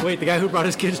 Wait, the guy who brought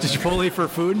his kids to Chipotle for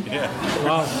food? Yeah.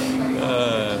 Wow.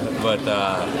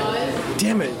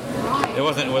 Damn it. It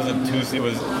wasn't too. It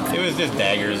was just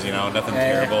daggers, nothing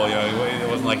terrible. It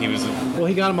wasn't like he was. Well,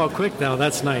 he got them out quick now.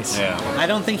 That's nice. Yeah. I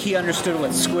don't think he understood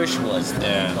what squish was.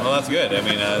 Yeah. Well, that's good. I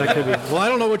mean, that could be. Well, I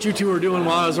don't know what you two were doing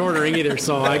while I was ordering either,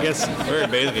 so I guess we were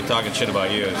basically talking shit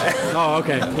about you. Oh,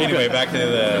 okay. Anyway, back to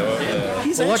the.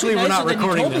 He's luckily we're not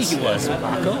recording this.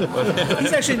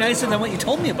 He's actually nicer than what you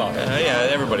told me about him. Yeah,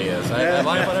 everybody is. I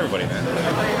lie about everybody, man.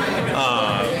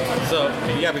 So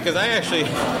yeah, because I actually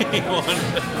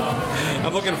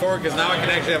I'm looking forward because now I can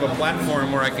actually have a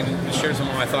platform where I can share some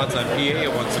of my thoughts on PA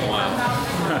once in a while.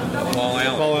 Paul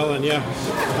Allen. Paul Allen, yeah.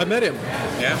 I met him.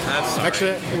 Yeah, that's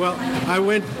actually. Well, I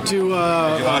went to. Did you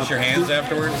wash your hands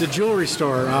afterwards? The jewelry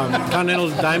store, Continental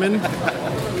Diamond.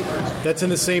 That's in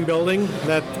the same building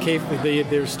that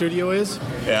their studio is.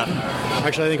 Yeah.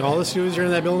 Actually, I think all the studios are in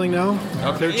that building now.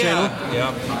 Okay. Their channel.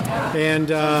 Yeah. And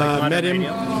met him,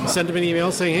 sent him an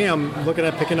email saying, hey, I'm looking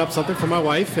at picking up something for my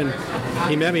wife. And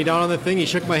he met me down on the thing. He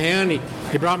shook my hand.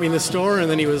 He brought me in the store,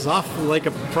 and then he was off like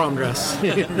a prom dress.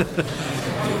 He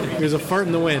was a fart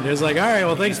in the wind. It was like, all right,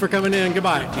 well, thanks for coming in.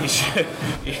 Goodbye.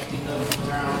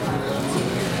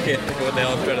 What the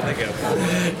hell I'm trying to think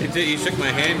of. He shook my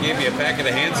hand, gave me a packet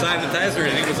of hand sanitizer,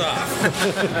 and he was off.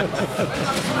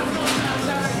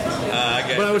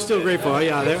 But I was still grateful.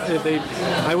 Yeah,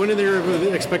 I went in there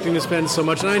expecting to spend so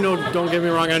much. And I know, don't get me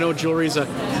wrong, I know jewelry's a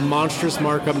monstrous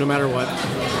markup no matter what.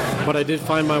 But I did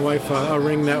find my wife a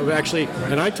ring that actually,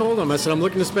 and I told him, I said, I'm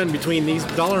looking to spend between these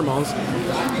dollar amounts.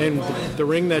 And the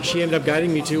ring that she ended up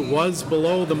guiding me to was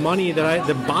below the money that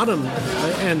the bottom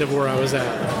end of where I was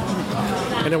at.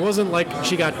 And it wasn't like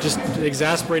she got just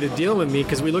exasperated dealing with me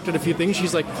because we looked at a few things.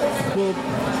 She's like, well,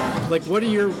 like, what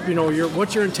are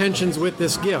what's your intentions with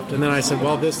this gift? And then I said,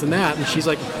 well, this and that. And she's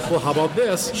like, well, how about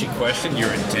this? She questioned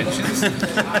your intentions?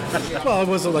 Well,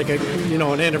 was it like an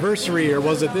anniversary or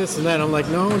was it this and that? I'm like,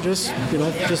 no, just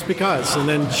because. And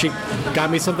then she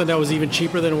got me something that was even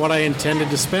cheaper than what I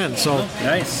intended to spend. So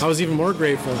nice. I was even more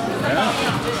grateful. Yeah.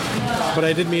 But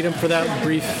I did meet him for that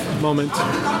brief moment.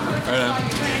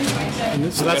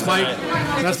 And so that's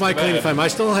my claim to fame. I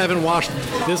still haven't washed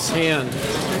this hand,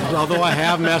 although I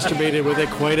have masturbated with it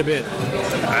quite a bit.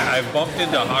 I've bumped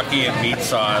into hockey and meat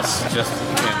sauce just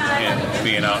in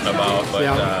being out and about, but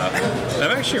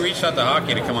I've actually reached out to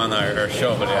hockey to come on our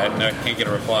show, but I can't get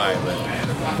a reply. But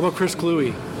how about Chris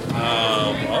Cluey?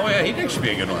 Oh yeah, he'd actually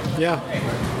be a good one. Yeah.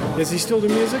 Does he still do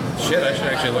music? Shit, I should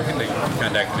actually look into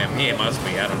contacting him. He must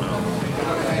be. I don't know.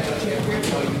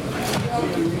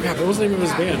 Crap, what was the name of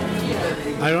his band?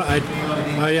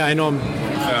 I know him.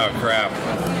 Oh, crap.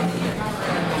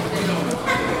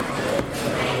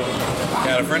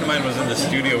 Yeah, a friend of mine was in the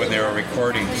studio when they were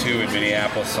recording, too, in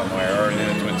Minneapolis somewhere, or in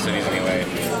the Twin Cities anyway.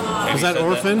 And was that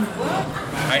Orphan?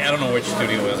 I don't know which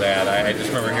studio it was at. I just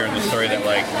remember hearing the story that,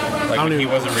 like when he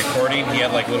wasn't recording, he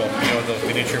had, like, little, those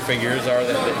miniature figures are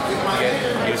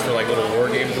that he used for, like, little war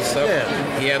games and stuff.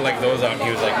 Yeah. He had, like, those out, and he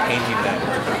was, like, painting them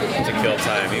to kill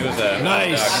time. He was a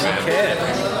nice kid.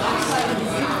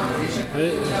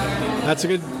 That's a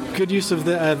good use of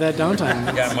that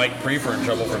downtime. Got Mike Prefer in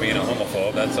trouble for being a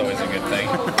homophobe. That's always a good thing.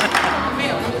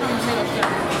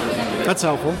 That's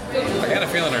helpful. I got a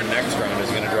feeling our next round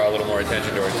is going to draw a little more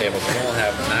attention to our table because we'll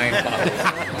have 9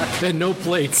 bottles. And no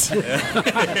plates.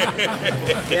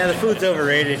 Yeah, the food's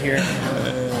overrated here.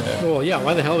 Well, yeah,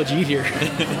 why the hell would you eat here?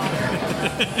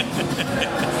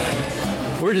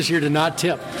 We're just here to not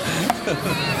tip.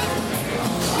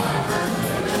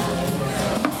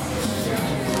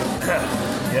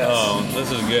 Yes. Oh,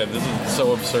 this is good. This is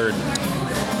so absurd.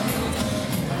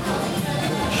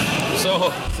 So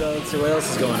what else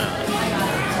is going on?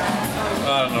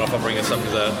 I don't know if I'll bring this up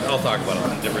because I'll talk about it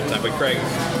at a different time. But Craig,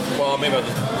 well, maybe I'll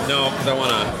just because I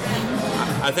want to.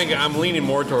 I think I'm leaning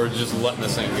more towards just letting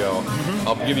this thing go. Mm-hmm.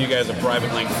 I'll give you guys a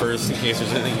private link first in case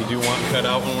there's anything you do want cut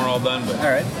out when we're all done. But all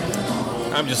right.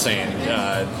 I'm just saying,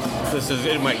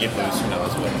 it might get loose. Who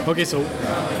knows? But. Okay, so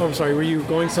I'm sorry. Were you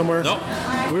going somewhere? No.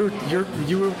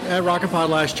 You were at Rock and Pod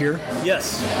last year.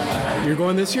 Yes. You're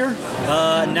going this year?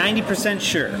 90%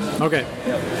 sure. Okay.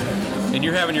 Yep. And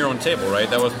you're having your own table, right?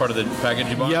 That was part of the package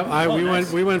you bought?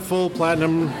 Yep, we went full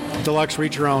platinum deluxe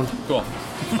reach around. Cool.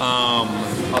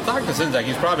 I'll talk to Sinzak.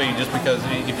 He's probably just because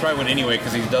he probably went anyway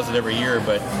because he does it every year.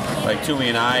 But like Toomey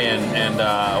and I and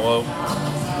well,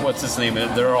 what's his name?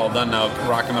 They're all done now.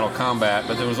 Rock and Metal Combat.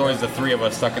 But there was always the three of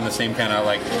us stuck in the same kind of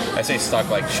like I say stuck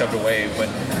like shoved away. But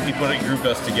he grouped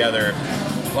us together.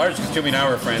 Largely because Toomey and I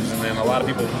were friends, and then a lot of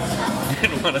people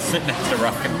didn't want to sit next to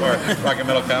Rock and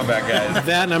Metal Combat guys.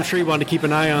 That, and I'm sure you want to keep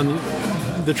an eye on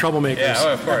the troublemakers. Yeah,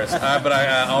 oh, of course. But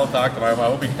I'll talk to them. I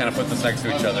hope we can kind of put this next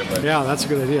to each other. But yeah, that's a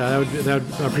good idea.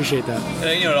 I appreciate that. And,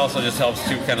 it also just helps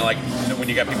too, kind of like when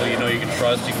you got people you can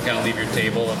trust, you can kind of leave your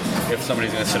table if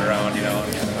somebody's going to sit around,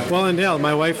 Well, and yeah,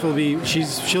 my wife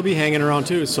she'll be hanging around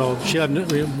too. So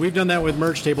we've done that with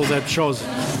merch tables at shows.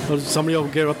 Somebody will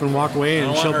get up and walk away,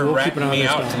 and we'll keep it on me their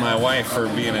out stuff. to my wife for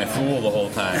being a fool the whole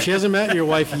time. She hasn't met your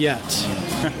wife yet.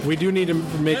 We do need to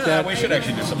make that. We should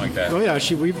actually do something like that. Oh yeah,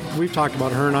 we've talked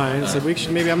about her and I, and said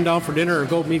maybe I'm down for dinner or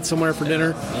go meet somewhere for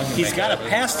dinner. He's got to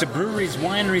pass to breweries,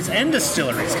 wineries, and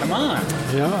distilleries. Come on.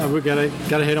 Yeah, we gotta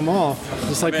hit them all,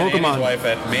 just like Pokemon. Andy's wife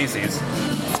at Macy's.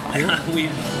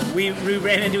 we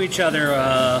ran into each other.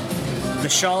 The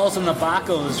Shawls and the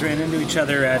Bacos ran into each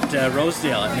other at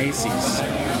Rosedale at Macy's.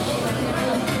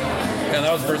 And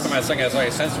that was the first time I saw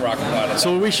you since Rock and Metal.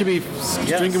 So we should be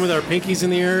drinking with our pinkies in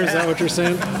the air. Is that what you're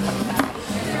saying?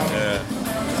 Yeah.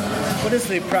 What is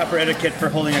the proper etiquette for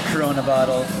holding a Corona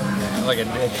bottle? Like a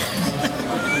dick.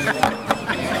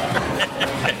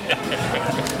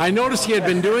 I noticed he had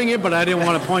been doing it, but I didn't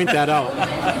want to point that out.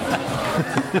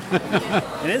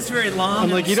 It is very long. I'm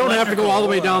like, you don't have to go all the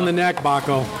way down the neck,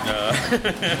 Baco.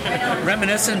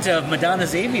 Reminiscent of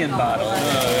Madonna's Avian bottle.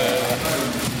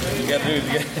 You got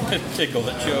to tickle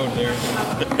the chode there.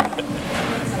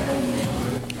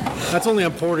 That's only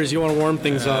on porters. You want to warm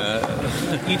things up.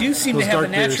 You do seem Those to have a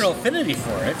dark beers. natural affinity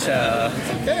for it. Yeah,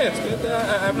 it's good.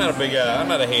 I'm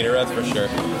not a hater, that's for sure.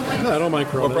 No, I don't mind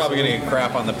Corona. We're probably going to get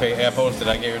crap on the I posted.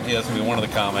 I guarantee that's going to be one of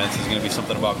the comments. Is going to be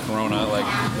something about Corona. Like,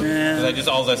 'cause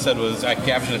all I said was I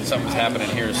captioned it. Something's happening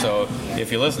here. So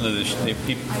if you listen to this,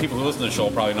 people who listen to the show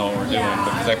probably know what we're doing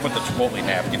because I put the Chipotle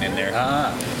napkin in there.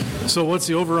 So what's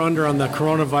the over/under on the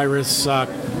coronavirus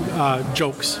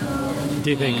jokes? Do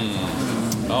you think?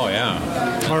 Oh yeah.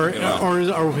 Or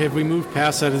have we moved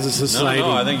past that as a society?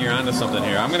 No, I think you're onto something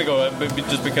here. I'm going to go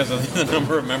just because of the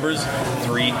number of members.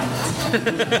 3.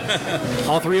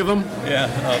 All 3 of them? Yeah,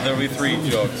 there'll be 3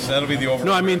 jokes. That'll be the over.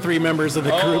 No, I mean 3 members of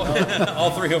the group.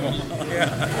 All 3 of them.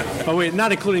 Yeah. Oh wait,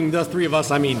 not including the 3 of us.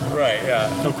 I mean, right?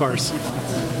 Yeah. of course.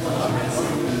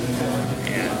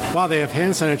 Wow, they have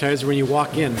hand sanitizer when you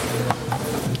walk in.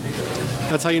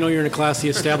 That's how you know you're in a classy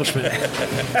establishment.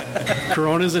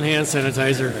 Coronas and hand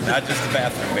sanitizer. Not just the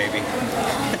bathroom, baby.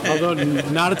 Although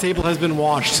not a table has been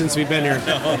washed since we've been here.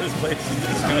 No, this place is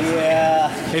disgusting. Yeah.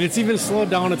 And it's even slowed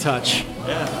down a touch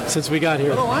since we got here.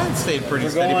 Well, the line stayed pretty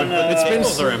steady, going, but the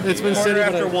tables are empty. It's been steady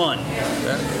Quarter but after 1.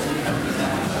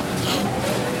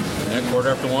 Yeah, quarter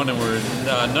after 1, and we're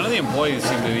none of the employees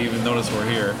seem to even notice we're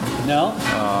here. No?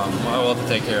 We'll have to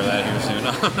take care of that here soon.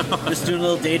 Just doing a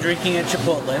little day drinking at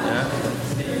Chipotle. Yeah.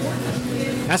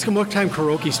 Ask them what time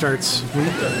karaoke starts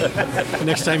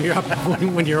next time you're up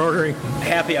when you're ordering.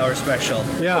 Happy hour special.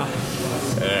 Yeah,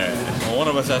 Well, one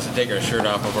of us has to take our shirt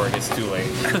off before it gets too late.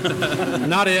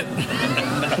 not it.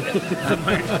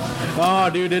 Oh,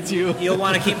 dude, it's you. You'll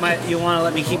want to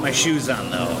let me keep my shoes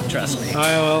on though. Trust me.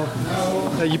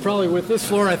 Well, you probably with this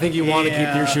floor. I think you want to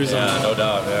keep your shoes Yeah, on. no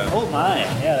doubt. Yeah. Oh my.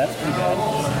 Yeah, that's pretty good.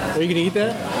 Are you gonna eat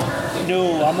that?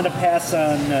 No, I'm gonna pass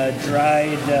on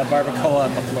dried barbacoa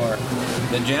on the floor.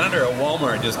 The janitor at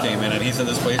Walmart just came in and he said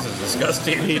this place is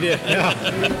disgusting. He did.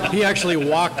 Yeah. He actually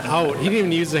walked out. He didn't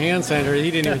even use the hand sanitizer.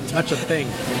 He didn't even touch a thing.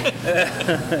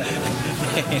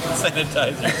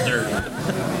 Sanitizer dirt.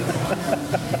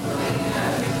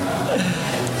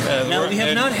 Now we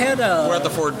have not had a. We're at the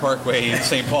Ford Parkway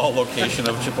St. Paul location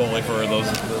of Chipotle for those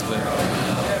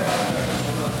things.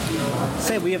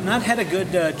 Say we have not had a good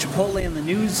Chipotle in the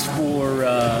news for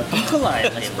E. coli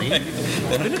lately.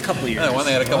 It's been a couple years. Yeah, when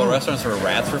they had a couple of restaurants where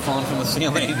rats were falling from the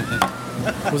ceiling.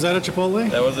 Was that a Chipotle?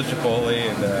 That was a Chipotle,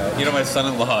 and my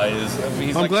son-in-law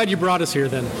he's I'm like, glad you brought us here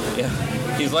then. yeah,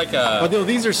 he's like Although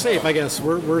these are safe, I guess.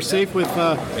 We're safe with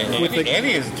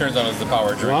Andy turns out is the power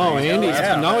drinker. Wow, Andy's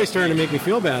yeah. now he's starting to make me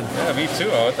feel bad. Yeah, me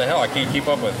too. Oh, what the hell? I can't keep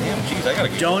up with him. Jeez, I gotta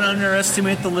keep Don't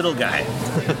underestimate the little guy.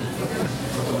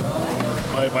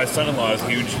 My son-in-law is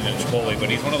huge in Chipotle, but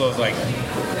he's one of those I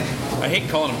hate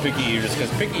calling him picky eaters because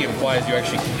picky implies you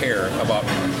actually care about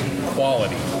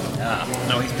quality.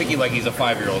 No, he's picky like he's a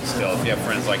 5-year-old still. If you have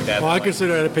friends like that. Well, I like,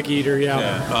 consider it a picky eater,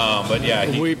 yeah. But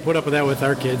yeah, We put up with that with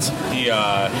our kids. he's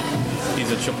a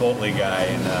Chipotle guy,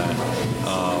 and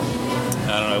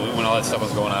I don't know. When all that stuff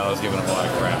was going on, I was giving him a lot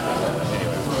of crap.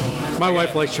 Anyway, My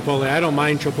wife likes Chipotle. I don't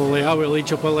mind Chipotle. I will eat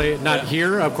Chipotle. Not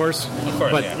here, of course. of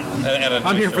course, but yeah. At a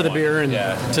I'm here nicer for the one. beer and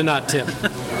Yeah. to not tip.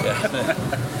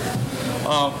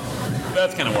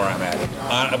 That's kind of where I'm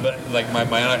at. But like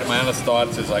my honest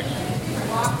thoughts is like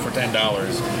for $10,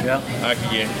 I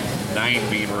could get 9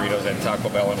 bean burritos at Taco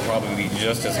Bell and probably be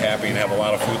just as happy and have a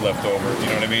lot of food left over. You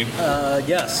know what I mean?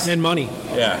 Yes. And money.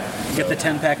 Yeah. Get the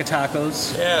 10-pack of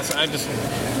tacos. Yes, I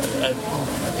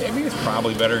mean, it's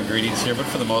probably better ingredients here, but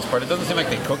for the most part, it doesn't seem like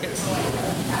they cook it.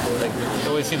 Like, it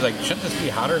always seems like, shouldn't this be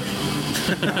hotter?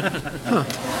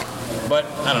 But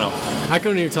I don't know. I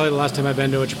couldn't even tell you the last time I've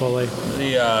been to a Chipotle.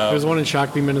 There was one in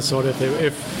Shakopee, Minnesota.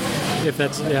 If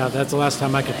that's the last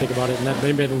time I could think about it, and that may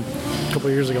have been a couple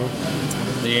of years ago.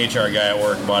 The HR guy at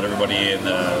work bought everybody in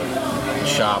the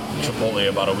shop Chipotle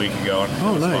about a week ago, and it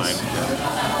was nice.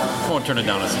 fine. Won't turn it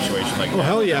down in a situation like Oh, that.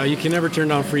 hell yeah. You can never turn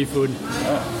down free food.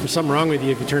 There's something wrong with you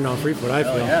if you turn down free food, I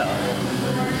feel. Yeah.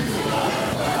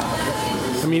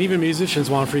 I mean, even musicians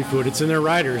want free food. It's in their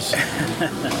riders.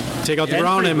 Take out the And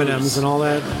brown free M&Ms booze. and all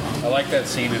that. I like that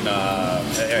scene in. I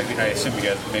assume you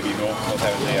guys maybe you both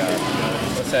have the.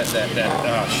 What's that?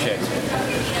 Oh shit!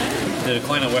 The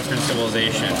Decline of Western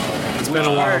Civilization. It's been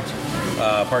a while.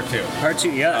 Part 2. Part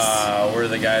 2, yes. Where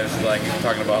the guy's like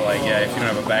talking about like, yeah, if you don't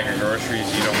have a bag of groceries,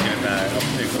 you don't get in the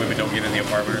women don't get in the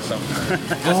apartment or something.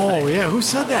 Oh, yeah. Who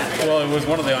said that? Well, it was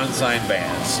one of the unsigned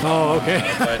bands. Oh, okay.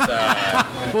 But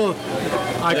Well,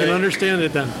 I can understand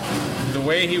it then. the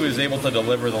way he was able to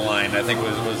deliver the line, I think,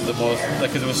 was the most,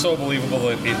 because it was so believable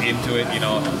into it, you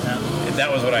know. That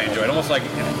was what I enjoyed. Almost like,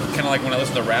 kind of like when I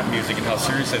listen to rap music and how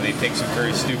seriously they take some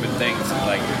very stupid things.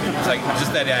 Like, it's like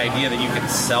just that idea that you can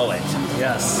sell it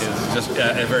Yes. is just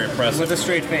very impressive. With a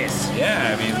straight face.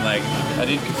 Yeah, I mean, like, I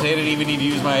didn't even need to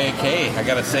use my AK. I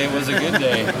gotta say it was a good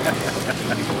day.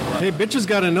 Hey, bitches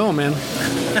got to know, man.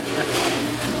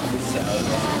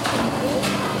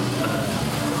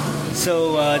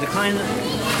 So, Decline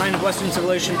of Western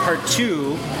Civilization Part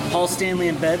 2, Paul Stanley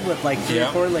in bed with like 3 or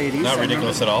 4 ladies. Not I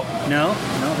ridiculous remember. at all. No,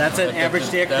 that's an average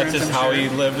day occurrence. That's just I'm how sure. he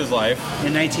lived his life.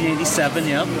 In 1987,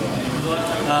 yep.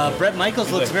 Bret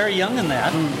Michaels looks very young in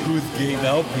that. Who's gay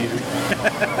now, Peter?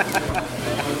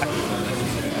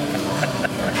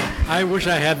 I wish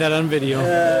I had that on video.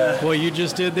 What you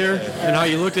just did there and how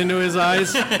you looked into his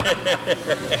eyes.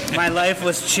 My life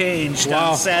was changed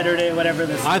Wow. on Saturday, whatever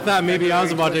this. I thought maybe I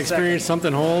was about to February 22nd. experience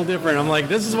something whole different. I'm like,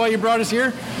 this is why you brought us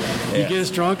here? You Yeah. get us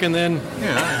drunk and then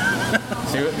Yeah.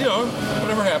 See, you know,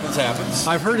 whatever happens, happens.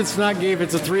 I've heard it's not gay if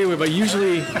it's a three-way, but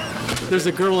usually there's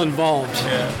a girl involved.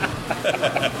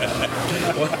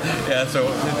 Yeah,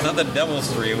 so it's not the devil's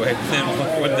three-way, then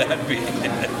what would that be?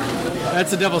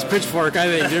 That's the devil's pitchfork, I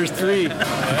think. There's 3.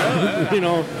 You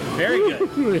know, Very good.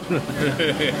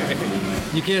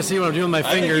 you can't see what I'm doing with my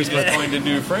fingers, I think but you just coined a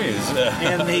new phrase.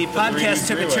 And the podcast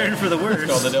took a turn for the worse.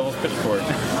 It's called the devil's pitchfork.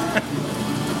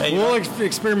 Hey, you we'll know,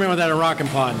 experiment with that in Rockin'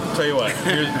 Pod. tell you what,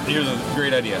 here's a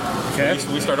great idea. Okay.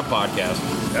 We start a podcast,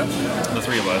 the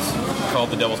 3 of us, called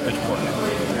the devil's pitchfork.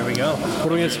 There we go. What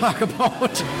are we going to talk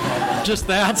about? Just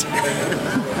that?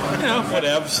 You know,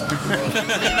 whatevs.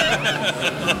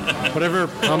 Whatever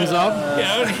comes up?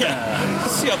 Yeah.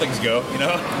 See how things go, you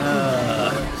know?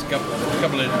 Just a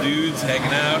couple of dudes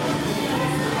hanging out.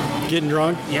 Getting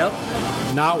drunk? Yep.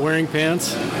 Not wearing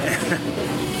pants?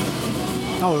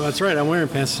 Oh, that's right. I'm wearing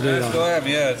pants today, I still though. am,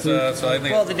 yeah. So I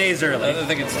think, Well, the day's early. I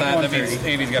think it's time. That means 1:30.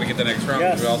 Andy's got to get the next round.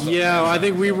 Yes. Also. Yeah, I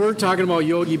think we were talking about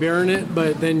Yogi Bear in it,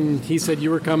 but then he said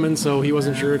you were coming, so he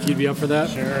wasn't sure if you'd be up for that.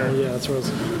 Sure. Yeah, that's what it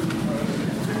was.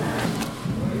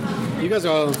 You guys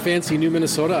are all fancy new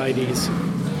Minnesota IDs.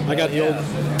 I got the old.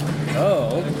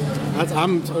 Oh.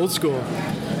 I'm old school.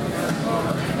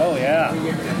 Oh, yeah.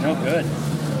 No good.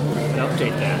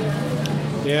 Update that.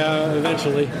 Yeah,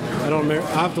 eventually. I don't remember.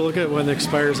 I'll have to look at when it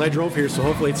expires. I drove here, so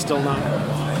hopefully it's still not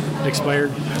expired.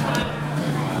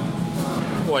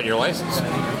 What, your license?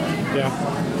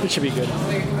 Yeah, it should be good.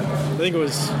 I think it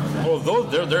was. Well,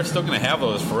 those they're still going to have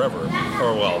those forever.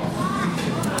 Or well,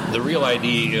 the real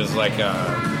ID is like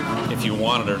if you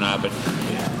want it or not, but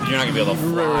you're not going to be able to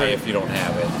fly Right. if you don't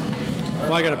have it.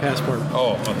 Well, I got a passport.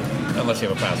 Oh, unless you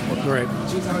have a passport. Right.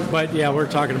 But yeah, we're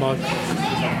talking about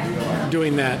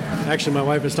doing that. Actually, my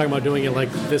wife is talking about doing it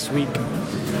like this week.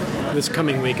 This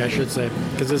coming week, I should say,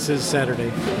 because this is Saturday.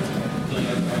 Damn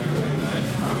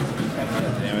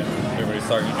it. Everybody's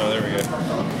talking. Oh, there we go.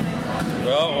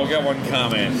 Well, we'll get one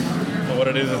comment. what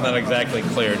it is not exactly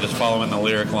clear. Just following the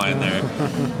lyric line there.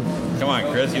 Come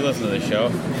on, Chris, you listen to the show.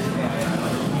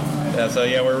 Yeah, so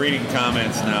we're reading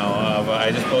comments now.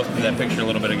 I just posted that picture a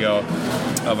little bit ago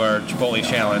of our Chipotle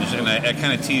challenge, and I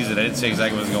kind of teased it. I didn't say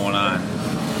exactly what's going on.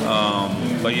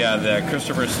 But yeah, the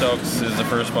Christopher Stokes is the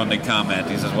first one to comment.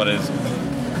 He says, what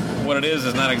it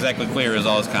is not exactly clear is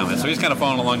all his comments. So he's kind of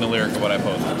following along the lyric of what I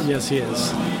posted. Yes, he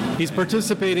is. He's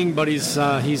participating, but he's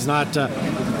not.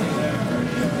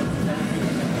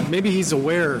 Maybe he's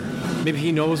aware. Maybe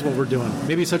he knows what we're doing.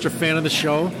 Maybe he's such a fan of the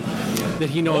show that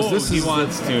he knows this is. He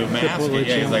wants to mask it.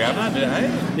 Yeah, he's like,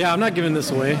 I'm not giving this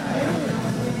away.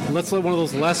 Let's let one of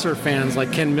those lesser fans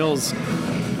like Ken Mills.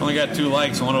 Only got 2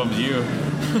 likes. One of them's you.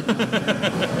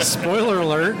 Spoiler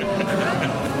alert.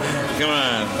 Come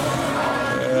on.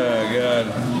 Oh, God.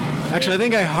 Actually, I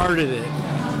think I hearted it.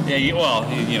 Yeah, you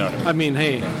know. I mean,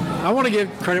 hey, I want to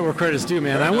give credit where credit's due,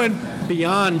 man. I went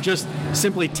beyond just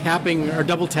simply tapping or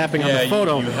double tapping on the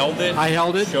photo. You held it? I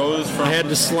held it. I had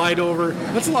to slide over.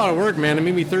 That's a lot of work, man. It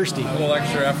made me thirsty. A little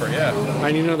extra effort, yeah.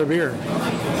 I need another beer.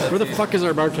 Where the fuck is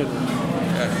our bartender?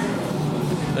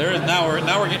 Now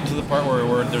we're getting to the part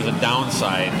where there's a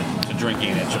downside to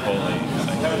drinking at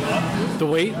Chipotle. The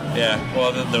wait? Yeah.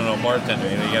 Well, there's no bartender.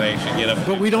 You gotta actually get up.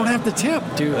 But we don't have to tip,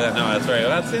 dude. No, that's right.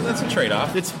 That's a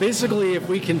trade-off. It's basically if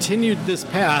we continued this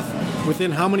path,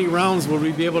 within how many rounds would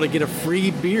we be able to get a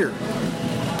free beer?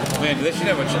 Man, they should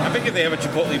have I think if they have a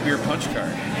Chipotle beer punch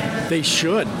card. They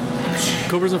should.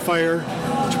 Cobras of Fire,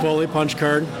 Chipotle punch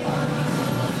card.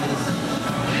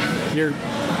 Your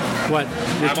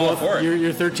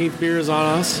 13th beer is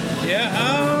on us. Yeah.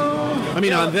 I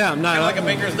mean, on them, not like a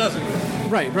maker's dozen.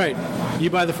 Right. You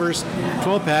buy the first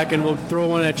 12-pack, and we'll throw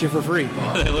one at you for free.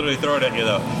 They literally throw it at you,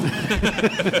 though.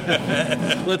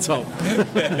 Let's hope.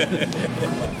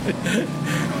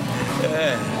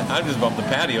 I just bumped the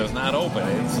patio. It's not open.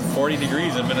 It's 40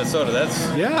 degrees in Minnesota.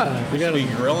 We got a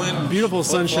grilling. Beautiful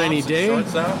sunshiny day.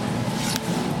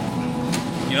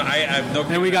 You know, I have no.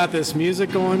 And we got this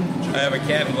music going. I have a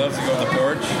cat who loves to go on the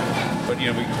porch, but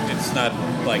it's not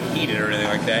like heated or anything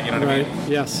like that. You know what I mean?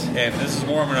 Yes. And this is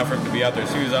warm enough for him to be out there.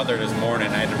 So he was out there this morning.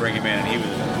 I had to bring him in, and he was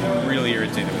really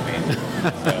irritated with me.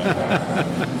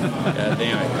 God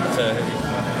damn it!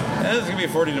 It's gonna be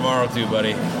 40 tomorrow too,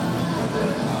 buddy.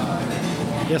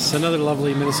 Yes, another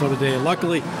lovely Minnesota day.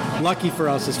 Lucky for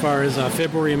us as far as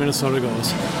February in Minnesota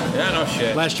goes. Yeah, no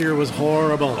shit. Last year was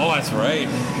horrible. Oh, that's right.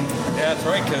 Yeah, that's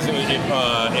right, because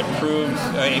it proved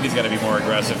Andy's got to be more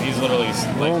aggressive. He's literally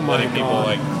letting people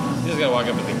he's just got to walk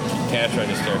up at the cash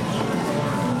register.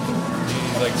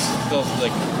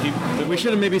 We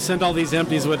should have maybe sent all these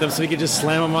empties with him so he could just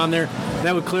slam them on there.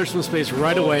 That would clear some space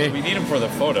right away. We need them for the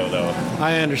photo, though.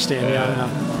 I understand. Yeah.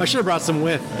 I should have brought some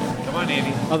with. Come on,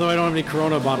 Andy. Although I don't have any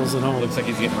Corona bottles at home. Looks like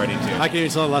he's getting ready to. I can't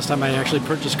even tell the last time I actually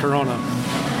purchased Corona.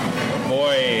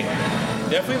 Boy,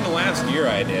 definitely in the last year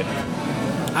I did.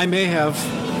 I may have.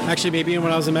 Actually, maybe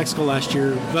when I was in Mexico last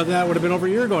year. But that would have been over a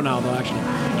year ago now, though, actually.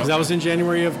 Because that was in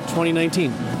January of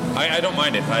 2019. I don't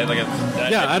mind it. I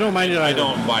don't mind it either. I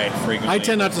don't buy it frequently. I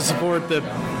tend not to support the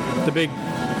big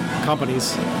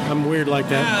companies. I'm weird like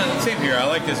that. Yeah, same here. I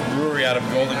like this brewery out of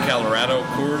Golden, Colorado,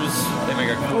 Coors. They make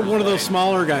a Coors one of those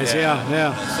smaller guys. Yeah.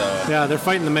 Yeah, they're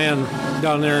fighting the man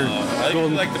down there. I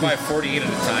like to buy 48 at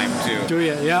a time, too. Do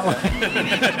you? Yeah.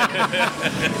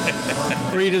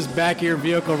 Where you just back your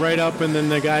vehicle right up, and then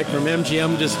the guy from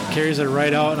MGM just carries it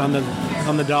right out on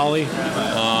the dolly.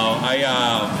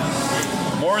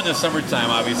 More in the summertime,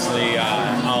 obviously.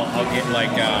 I'll get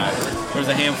there's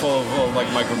a handful of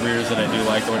micro beers that I do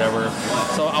like or whatever.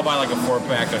 So I'll buy a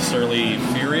 4-pack of Surly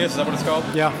Furious. Is that what it's called?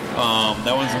 Yeah.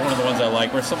 That one's one of the ones I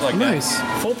like. Or something like nice.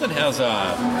 That. Fulton has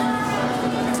a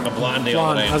blonde ale.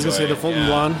 Blonde. I was gonna say the Fulton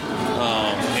Blonde.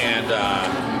 And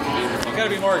you gotta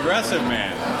be more aggressive,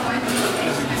 man.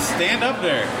 Just stand up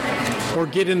there. Or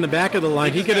get in the back of the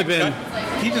line. He could have been.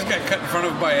 He just got cut in front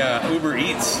of by Uber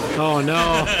Eats. Oh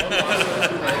no!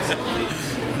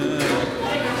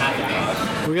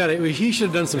 He should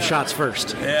have done some shots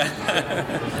first. Yeah.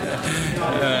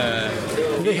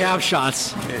 They have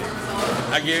shots.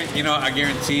 I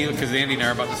guarantee, because Andy and I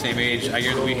are about the same age. I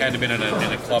guarantee we had to have been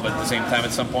in a club at the same time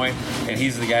at some point, and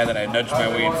he's the guy that I nudged my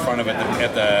way in front of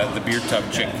at the beer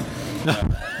tub chick.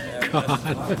 God.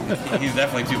 He's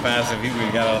definitely too passive. He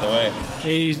got out of the way.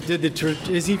 He did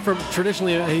is he from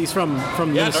traditionally? He's from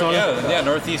Minnesota.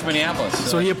 Northeast Minneapolis.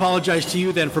 So he apologized to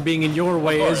you then for being in your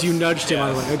way as you nudged him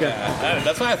out of the way. Okay. Yeah.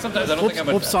 That's why sometimes I don't think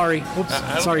I'm a. Sorry. I don't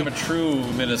think I'm a true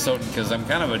Minnesotan because I'm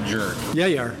kind of a jerk. Yeah,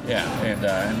 you are. Yeah, and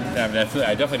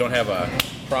I definitely don't have a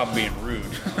problem being rude.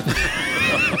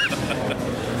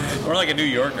 Or like a New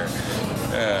Yorker.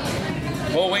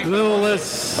 Well, wait. No,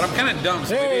 let's. But I'm kind of dumb.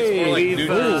 So maybe Hey, it's more like we've, New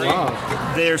Oh, Jersey.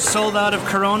 wow. They're sold out of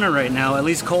Corona right now, at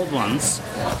least cold ones.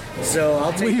 So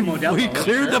I'll take the Modelo. We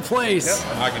cleared the place.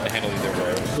 I can handle either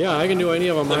way. Yeah, I can do any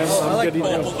of them. I'm like good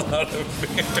both.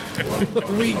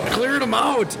 either. We cleared them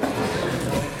out.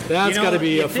 That's got to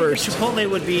be a you'd think first. Chipotle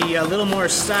would be a little more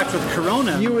stocked with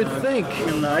Corona. You would think.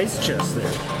 In the ice chest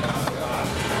there.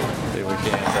 See, we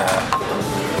can't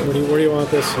Where do you want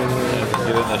this one?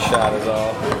 get in the shot is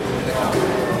all.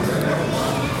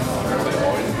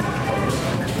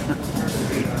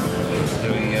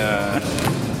 Do we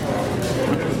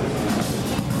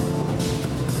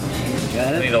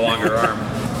Got need it? a longer arm?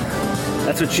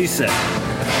 That's what she said.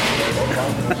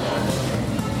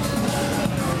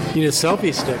 You need a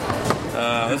selfie stick.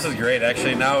 This is great.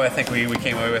 Actually, now I think we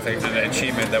came away with an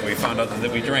achievement that we found out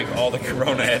that we drank all the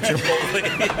Corona at Chipotle.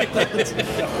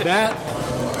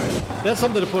 That's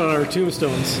something to put on our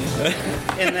tombstones.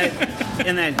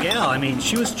 And that gal, I mean,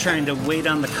 she was trying to wait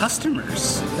on the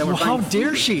customers that were Well, how buying dare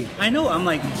food. she? I know. I'm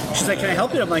like, she's like, can I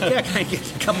help you? I'm like, yeah, can I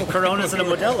get a couple Coronas and a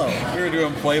Modelo? We were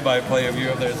doing play-by-play of you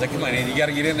up there. It's like, come on, Andy, you got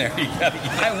to get in there. You got to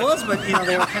get I was, but they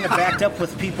were kind of backed up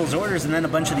with people's orders, and then a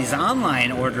bunch of these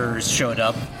online orders showed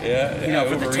up. Yeah,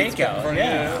 For the Uber Eats takeout. got in front of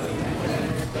Yeah.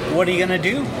 you. What are you gonna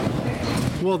do?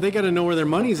 Well, they got to know where their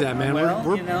money's at, man.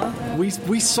 Well,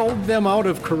 We sold them out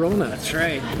of Corona. That's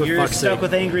right. For You're fuck's stuck sake.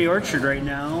 with Angry Orchard right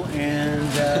now, and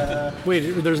Wait,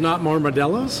 there's not more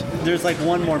Modelo's? there's like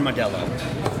one more Modelo.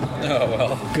 Oh,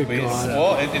 well. Good God.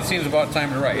 Well, it seems about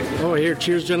time to write. Oh, here,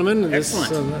 cheers, gentlemen. This,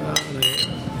 Excellent.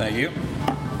 Thank you.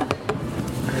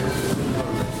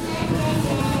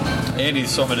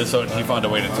 Andy's so Minnesotan, he found a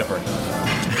way to tip her.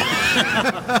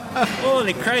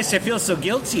 Holy Christ, I feel so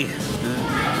guilty.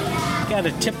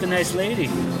 Gotta tip the nice lady.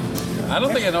 I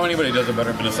don't think I know anybody who does a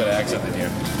better Minnesota accent than you.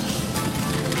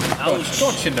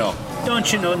 Don't you know?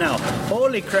 Don't you know now?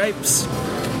 Holy cripes.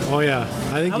 Oh, yeah.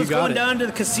 I think I you was got going it. down to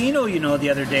the casino, the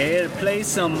other day to play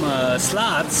some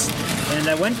slots, and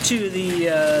I went to the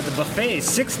buffet,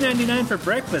 $6.99 for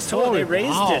breakfast. Oh, they raised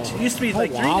wow. it. It used to be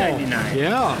like wow. $3.99.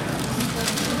 Yeah.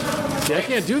 See, I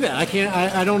can't do that. I can't.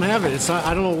 I don't have it. It's not.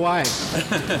 I don't know why.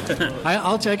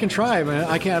 I can try, man.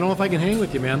 I can't. I don't know if I can hang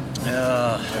with you, man.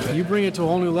 You bring it to a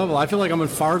whole new level. I feel like I'm in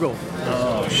Fargo.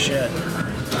 Oh, shit.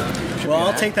 Well,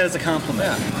 I'll take that as a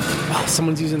compliment. Wow,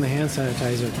 someone's using the hand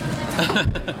sanitizer.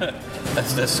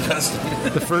 That's disgusting.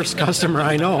 The first customer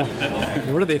I know.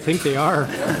 What do they think they are?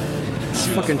 It's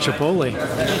fucking Chipotle.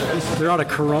 They're out of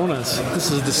Coronas. This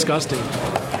is disgusting.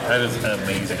 That is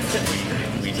amazing.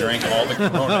 We drank all the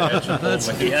Corona at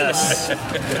Chipotle. Yes.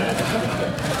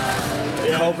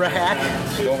 Cobra hack.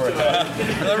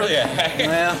 Not really a hack.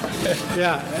 Well,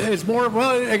 Yeah, it's more.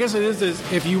 Well, I guess it is.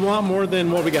 If you want more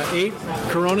than what we got, 8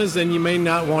 Coronas, then you may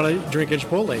not want to drink at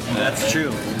Chipotle. that's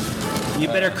true. You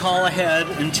better call ahead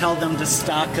and tell them to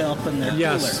stock up in their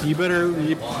Yes, cooler. you better.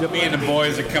 Me and the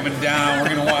boys are coming down.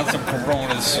 We're going to want some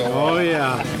Coronas. So Oh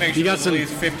yeah, make you sure got there's some. at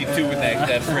least 52 in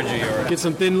that fridge of yours. Get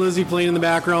some Thin Lizzy playing in the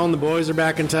background. The boys are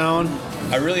back in town.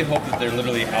 I really hope that they're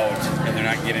literally out and they're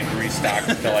not getting restocked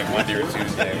until like Monday or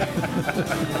Tuesday.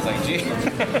 It's like, gee.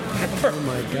 Oh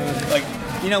my god. Like,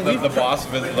 we've the boss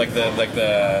visit,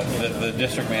 the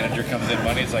district manager comes in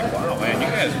Monday. It's like, wow, man, you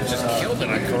guys just killed it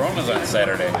on Coronas on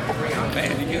Saturday.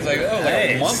 Man, you guys like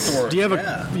a month worth. Do you have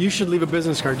a? You should leave a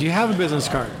business card. Do you have a business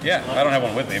card? Yeah, I don't have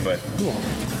one with me, but Cool.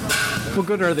 What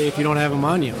good are they if you don't have them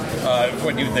on you?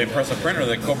 they press a printer,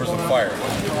 the Cobras will fire.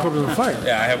 Corporate on fire.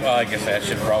 Yeah, I have. I guess I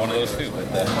should have brought one of those too. But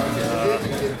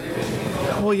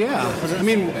Well, yeah. I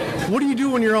mean, what do you do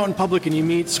when you're out in public and you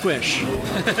meet Squish? well,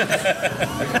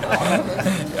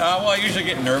 I usually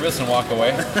get nervous and walk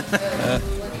away.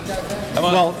 I'm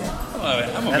a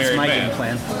That's married my man. game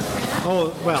plan.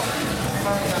 Oh well.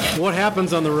 What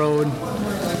happens on the road?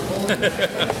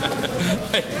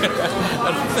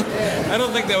 I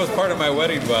don't think that was part of my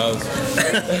wedding vows.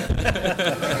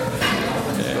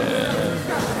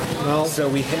 Well, So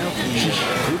we have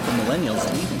the group of millennials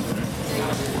leaving.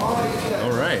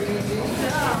 All right.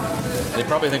 They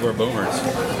probably think we're boomers.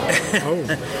 oh,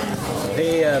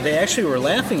 They actually were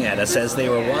laughing at us as they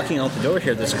were walking out the door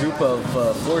here. This group of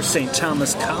Florida St.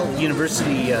 Thomas College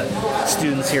University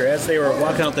students here, as they were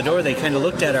walking out the door, they kind of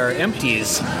looked at our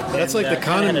empties. That's like the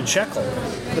kind of had condom. a chuckle.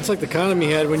 that's like the condom you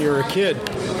had when you were a kid.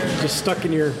 Just stuck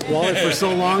in your wallet for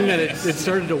so long that it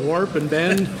started to warp and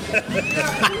bend.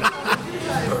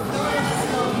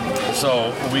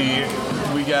 So we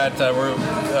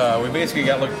basically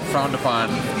got looked frowned upon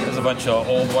is a bunch of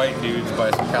old white dudes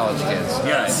by some college kids.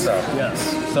 Yes.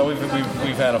 Right, so we've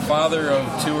had a father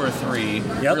of 2 or 3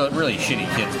 really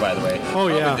shitty kids, by the way. Oh,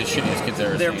 yeah. Probably the shittiest kids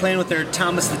ever. They're playing with their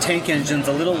Thomas the Tank engines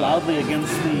a little loudly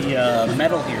against the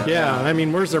metal here. Yeah, I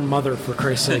mean, where's their mother, for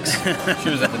Christ's sakes? She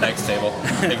was at the next table,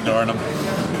 ignoring them.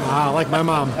 Like my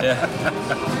mom. Yeah.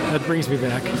 That brings me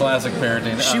back. Classic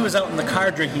parenting. She was out in the car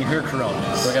drinking her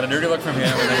Coronas. So I got a dirty look from him,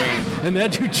 and And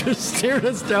that dude just stared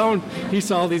us down. He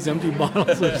saw all these empty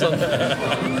bottles or something.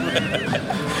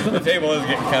 the table is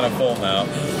getting kind of full now.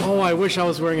 Oh, I wish I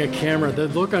was wearing a camera. The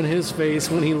look on his face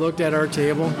when he looked at our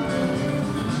table,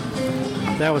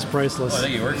 that was priceless. I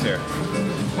think he works here.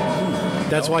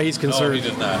 That's why he's No, concerned. he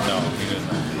does not. No, he does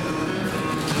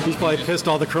not. He's probably pissed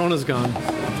all the Corona's gone.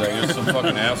 Like, there's some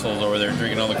fucking assholes over there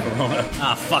drinking all the Corona.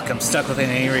 Ah, fuck, I'm stuck with an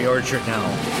Angry Orchard now.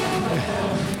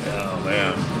 Oh,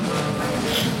 man.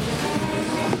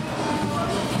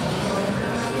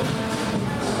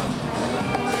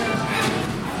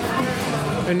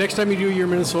 And next time you do your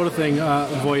Minnesota thing,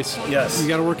 voice, Yes. you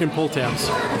got to work in pull tabs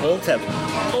Old tip.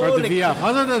 or at the VF.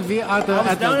 Other than the I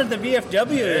was down at the VFW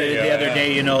the other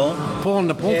day, you know, pulling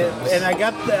the pull tabs. and I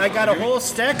got a whole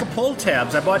stack of pull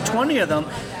tabs. I bought 20 of them.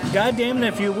 God damn it,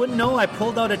 if you wouldn't know, I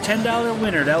pulled out a $10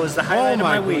 winner. That was the highlight of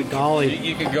my week. golly!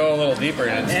 You could go a little deeper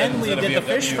and And we instead did of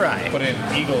the fish VFW, fry. Put in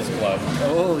Eagles Club.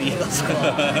 Oh, yes.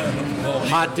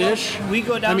 Hot dish. We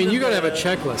go down. I mean, to you got to the- have a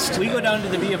checklist. We go down to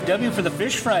the VFW for the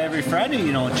fish fry every Friday.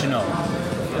 You know what you know.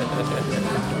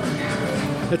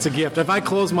 It's a gift. If I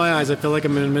close my eyes, I feel like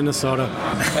I'm in Minnesota.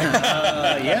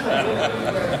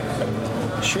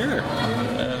 Yeah. Sure.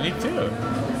 Me too.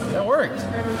 That worked.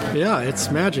 Yeah,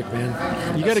 it's magic,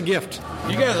 man. You got a gift.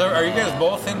 You guys are you guys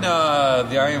both in the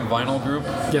I Am Vinyl group?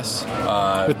 Yes.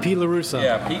 With Pete LaRusso.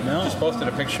 Yeah, Pete just posted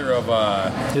a picture of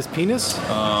His penis?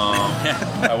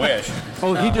 I wish.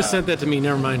 Oh, he just sent that to me.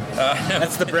 Never mind.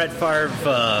 That's the Brett Favre.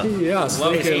 Yes.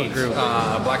 Love thank you. Pete.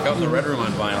 Black Out in the Red Room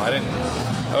on vinyl.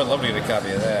 I would love to get a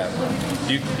copy of that.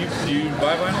 Do you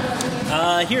buy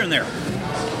vinyl? Here and there.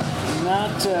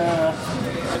 Not.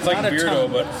 It's like Not a Beardo,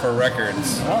 ton. but for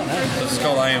records. Oh, nice. This is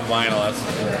called I Am Vinyl.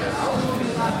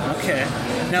 Okay.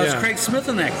 Now is Yeah. Craig Smith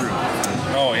in that group?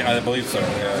 Oh, yeah, I believe so.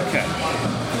 Yeah. Okay.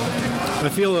 I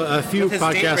feel a few With his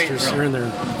date rate podcasters room. are in there.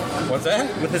 What's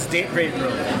that? With his date rate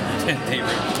room.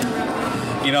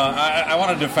 You know, I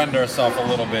want to defend ourselves a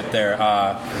little bit there.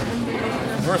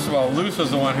 First of all, Luce was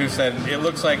the one who said it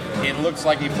looks like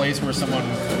a place where someone,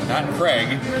 not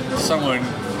Craig, someone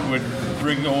would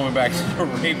bring the woman back to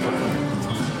rape her.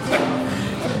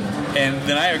 And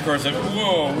then I, of course, said,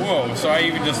 whoa. So I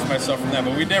even distanced myself from that.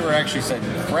 But we never actually said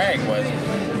Craig was.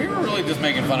 We were really just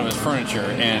making fun of his furniture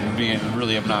and being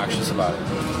really obnoxious about it.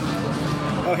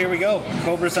 Oh, here we go.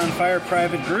 Cobra's on Fire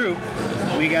private group.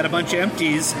 We got a bunch of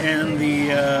empties and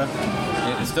the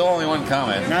It's still only one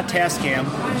comment. not Tascam.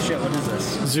 Shit, what is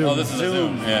this? Zoom. Oh, this is a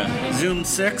Zoom. Yeah. Zoom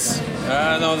 6.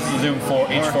 No, this is a Zoom 4,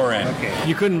 H4n. Okay.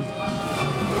 You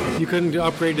couldn't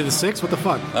upgrade to the 6? What the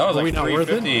fuck? That was Are we like not worth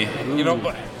it? $350. You know,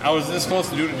 but I was just supposed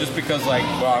to do it just because, like,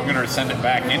 well, I'm gonna send it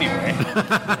back anyway.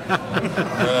 But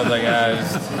I was like,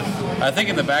 I think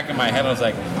in the back of my head, I was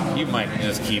like, you might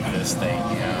just keep this thing.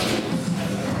 Yeah.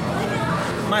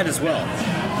 Might as well.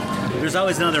 There's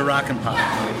always another rockin' pop.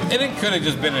 And it could have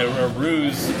just been a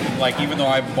ruse, like even though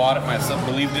I bought it myself,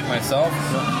 believed it myself,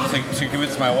 to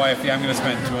convince my wife, yeah, I'm going to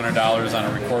spend $200 on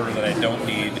a recorder that I don't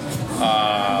need,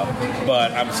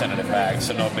 but I'm sending it back,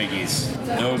 so no biggies,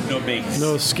 no biggies.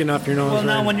 No skin off your nose. Well,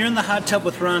 now right? when you're in the hot tub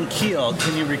with Ron Keel,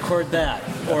 can you record that?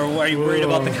 Or are you worried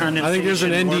about the condensation? I think there's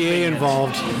an NDA warping it?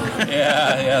 involved.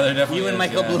 Yeah, they're definitely. You and is,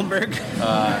 Michael yeah. Bloomberg?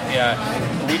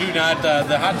 Yeah, we do not.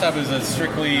 The hot tub is a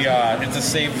strictly, it's a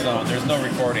safe zone. There's no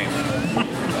recording.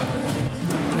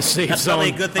 Safe That's zone. probably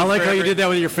a good thing I like for how you every- did that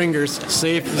with your fingers.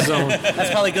 Safe zone. That's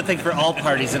probably a good thing for all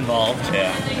parties involved.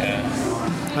 Yeah.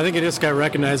 I think it just got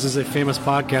recognized as a famous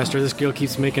podcaster. This girl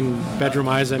keeps making bedroom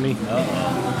eyes at me.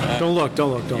 Don't look.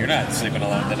 You're not sleeping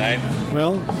alone tonight.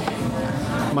 Well,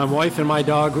 my wife and my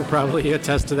dog would probably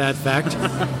attest to that fact.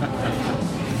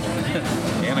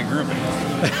 And a groupie.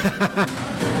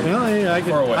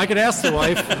 Well, I could ask the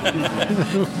wife.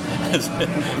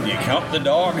 You count the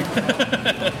dog?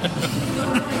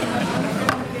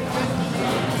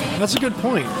 That's a good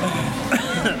point.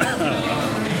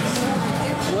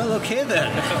 Well, okay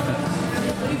then.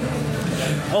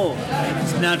 Oh,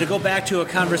 now to go back to a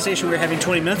conversation we were having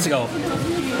 20 minutes ago.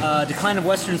 Decline of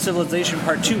Western Civilization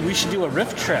Part 2. We should do a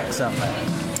riff tracks on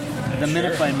that. The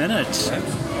minute by minute.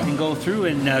 And go through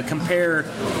and compare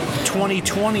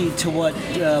 2020 to what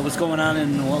was going on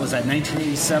in, what was that,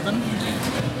 1987?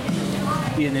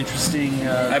 be an interesting.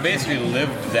 I basically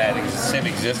lived that same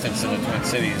existence in the Twin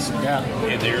Cities in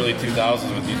the early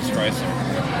 2000s with Jesus Christ.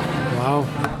 Wow.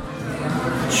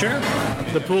 Sure.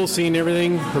 The pool scene,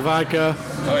 everything, the vodka,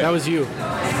 that was you.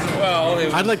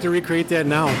 Well, I'd like to recreate that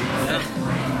now.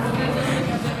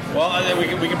 Well, I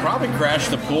think we can probably crash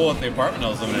the pool at the apartment I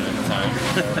was living in at the time.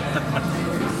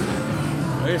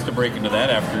 I used to break into that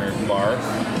after bar.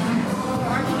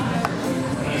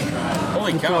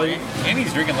 Holy cow!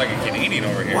 Andy's drinking like a Canadian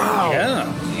over here. Wow.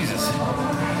 Yeah. Jesus.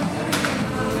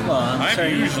 Well,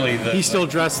 I'm usually the. He's still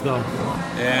dressed though.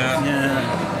 Yeah.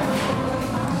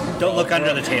 Yeah. Don't look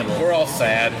under the table. We're all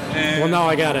sad. Well, now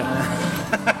I got it.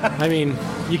 I mean,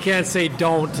 you can't say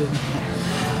don't.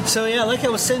 So yeah, like I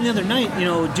was saying the other night,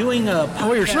 doing a podcast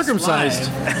Oh, you're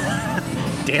circumcised.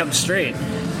 live- Damn straight.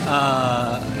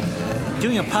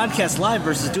 Doing a podcast live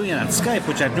versus doing it on Skype,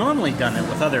 which I've normally done it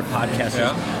with other podcasters.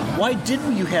 Yeah. Why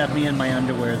didn't you have me in my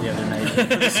underwear the other night? For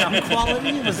the sound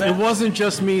quality? Was that? It wasn't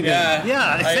just me then.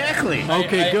 Yeah, exactly.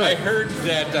 Okay, good. I heard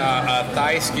that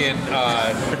thigh skin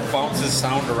bounces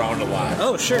sound around a lot.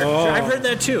 Oh, sure. I've heard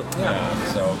that too.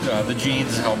 So the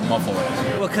jeans help muffle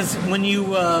it. Well, because when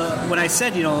I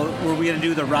said, were we going to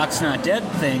do the Rock's Not Dead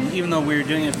thing, even though we were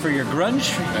doing it for your grunge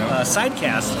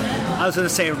sidecast, I was going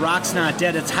to say Rock's Not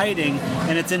Dead, it's hiding,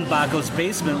 and it's in Baco's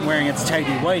basement wearing its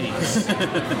tighty whities.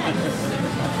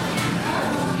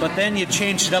 But then you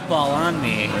changed it up all on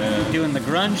me, doing the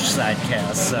grunge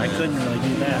sidecast, so I couldn't really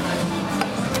do that.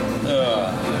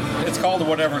 It's called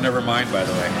Whatever Never Mind, by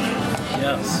the way.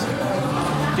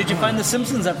 Yes. Did you find the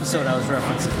Simpsons episode I was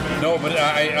referencing? No, but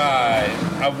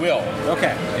I will.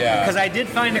 Okay. Yeah. Because I did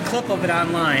find a clip of it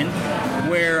online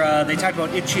where they talked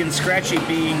about Itchy and Scratchy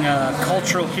being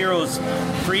cultural heroes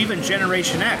for even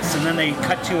Generation X, and then they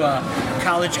cut to a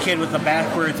college kid with a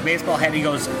backwards baseball hat. He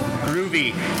goes,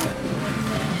 "Groovy."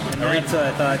 And that's what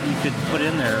I thought you could put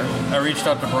in there. I reached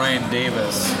out to Brian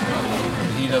Davis.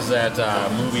 He does that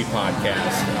movie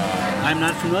podcast. I'm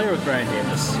not familiar with Brian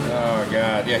Davis. Oh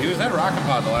God, yeah, he was at Rockin'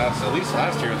 Pod at least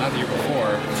last year, not the year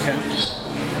before.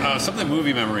 Okay. Something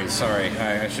movie memories. Sorry,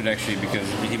 I should actually, because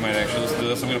he might actually listen to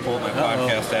this. I'm going to pull up my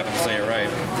podcast app and say it right.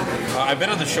 I've been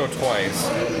on the show twice.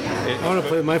 I want to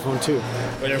play with my phone too.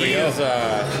 But he is.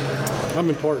 I'm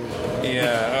important.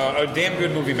 Yeah, Damn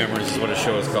Good Movie Memories is what his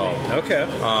show is called. Okay.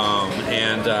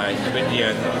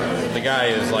 The guy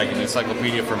is like an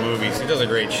encyclopedia for movies. He does a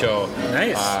great show.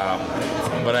 Nice.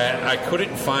 But I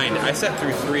couldn't find. I sat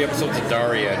through 3 episodes of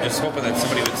Daria, just hoping that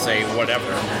somebody would say whatever.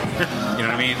 You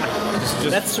know what I mean? Just,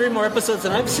 That's 3 more episodes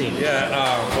than I've seen. yeah.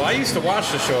 Well, I used to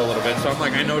watch the show a little bit, so I'm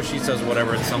like, I know she says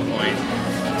whatever at some point.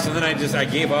 So then I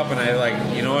gave up, and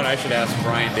I you know what? I should ask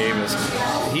Brian Davis.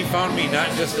 He found me not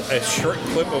just a short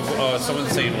clip of someone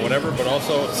saying whatever, but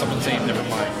also someone saying never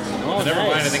mind. Oh, Never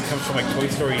mind, I nice. think comes from like Toy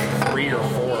Story 3 or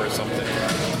 4 or something.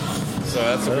 So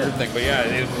that's a weird thing, but yeah,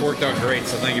 it worked out great.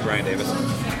 So thank you, Brian Davis.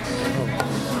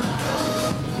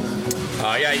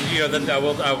 Then I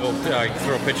will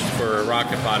throw pitches for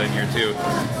Rocket Pod in here too.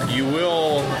 You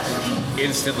will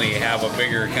instantly have a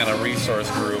bigger kind of resource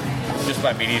group just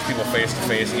by meeting these people face to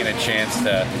face and getting a chance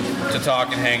to talk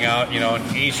and hang out.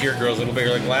 And each year grows a little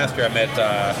bigger. Like last year, I met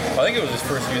I think it was his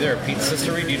first year there, Pete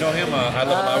Cicerine. Do you know him? I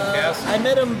Love Outcast. I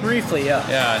met him briefly, yeah.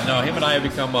 Yeah, no, him and I have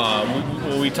become.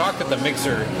 We talked at the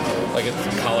Mixer, like it's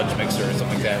a college Mixer or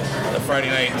something like that. The Friday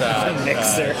night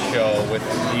Mixer. show with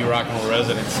the Rock and Roll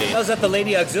Residency. That was at the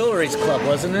Lady Auxiliaries Club,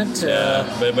 wasn't it? Yeah,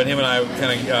 but him and I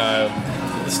kind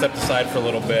of stepped aside for a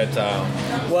little bit.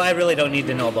 Well, I really don't need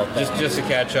to know about that. Just to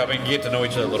catch up and get to know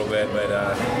each other a little bit. But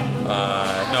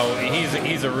no,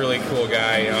 he's a really cool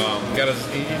guy.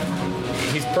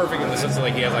 He's perfect in the sense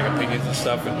that he has like opinions and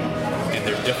stuff, and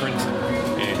they're different.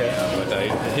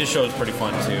 But his show is pretty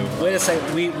fun too. Wait a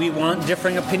second, we want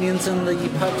differing opinions in the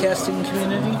podcasting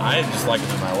community? I just like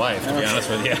him in my life, to be honest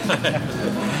with you.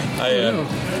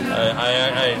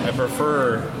 I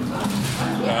prefer.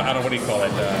 I don't know, what do you call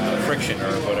that? Friction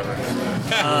or whatever.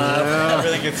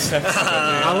 Everything gets.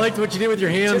 I liked what you did with your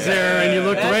hands there, and you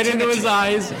looked right into his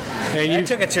eyes. And I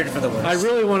took a turn for the worse. I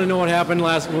really want to know what happened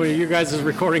last your guys'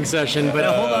 recording session, but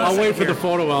Now, hold on a I'll wait second for the here.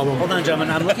 photo album. Hold on, gentlemen.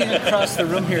 I'm looking across the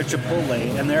room here at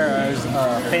Chipotle, and there is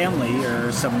a family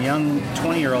or some young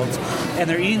 20-year-olds, and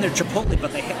they're eating their Chipotle,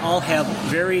 but they all have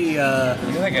very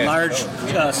large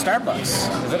Starbucks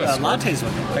lattes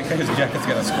with them. That guy's jacket's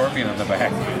got a scorpion on the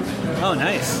back. Oh,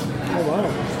 nice. Oh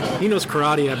wow, he knows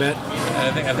karate, I bet.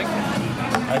 And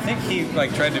I think he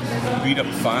like tried to beat up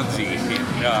Fonzie.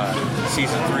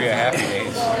 season 3 of Happy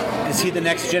Days. Is he the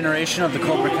next generation of the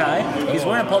Cobra Kai? He's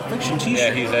wearing a Pulp Fiction t-shirt.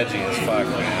 Yeah, he's edgy as fuck,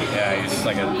 man. Yeah, he's just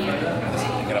like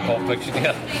a Pulp Fiction.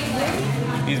 Yeah.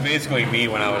 He's basically me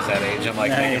when I was that age. I'm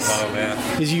like making fun of him,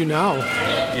 man. Is you now?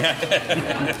 Yeah.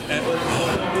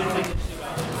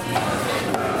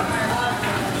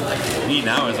 Me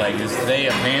now is like, is today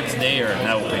a pants day or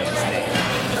no pants day?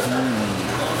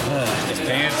 It's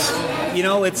pants. You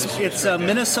know, it's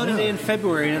Minnesota Day in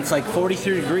February, and it's like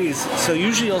 43 degrees. So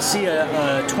usually you'll see a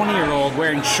 20-year-old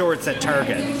wearing shorts at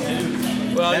Target.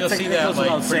 Well, you'll see that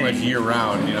like pretty much year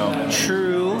round, you know.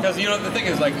 True. Because you know the thing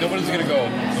is, like, nobody's gonna go,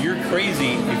 "You're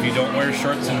crazy" if you don't wear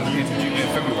shorts in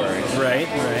February. Right.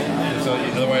 So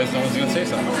otherwise, no one's gonna say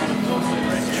something.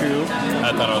 True.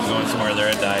 I thought I was going somewhere there.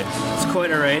 It died. It's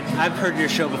quite alright. I've heard your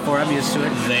show before. I'm used to it.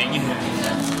 Thing.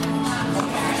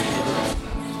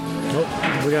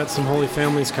 Oh, we got some Holy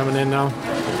Families coming in now.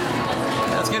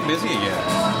 It's getting busy again.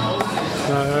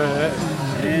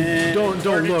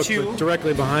 Don't look, but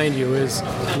directly behind you is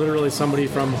literally somebody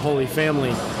from Holy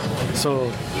Family.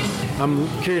 So I'm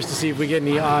curious to see if we get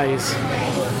any eyes.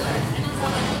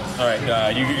 All right,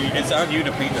 it's on you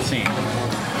to paint the scene.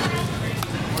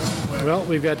 Well,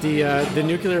 we've got the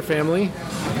nuclear family.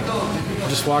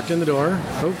 Just walked in the door.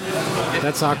 Oh,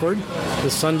 that's awkward. The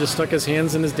son just stuck his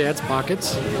hands in his dad's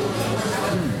pockets.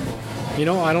 You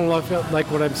know, I don't like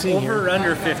what I'm seeing here. Over or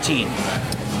under 15?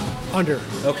 Under.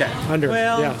 Okay. Under.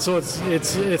 Well, yeah. So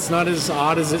it's not as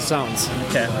odd as it sounds.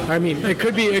 Okay. I mean, it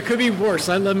could be worse.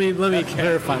 Let me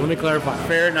clarify. Let me clarify.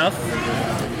 Fair enough.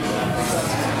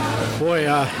 Boy,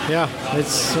 yeah,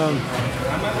 it's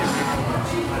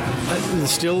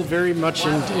still very much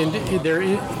in they're.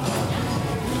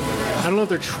 I don't know if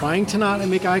they're trying to not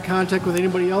make eye contact with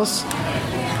anybody else,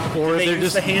 or They they're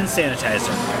used just. the hand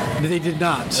sanitizer. They did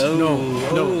not. Oh,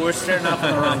 No. we're starting off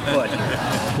on the wrong foot.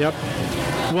 Yep.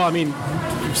 Well, I mean,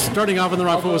 starting off on the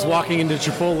wrong foot was walking into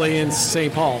Chipotle in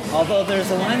St. Paul. Although there's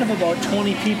a line of about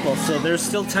 20 people, so there's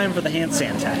still time for the hand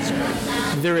sanitizer.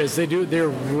 There is. They're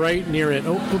right near it.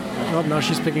 Oh, now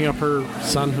she's picking up her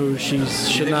son, who she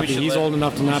should not be. He's old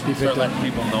enough to not be picked Start up. letting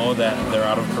people know that they're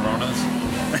out of Coronas.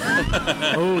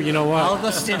 Oh, you know what? I'll go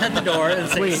stand at the door and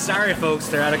say, Wait. sorry, folks,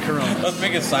 they're out of Corona. Let's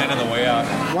make a sign on the way out.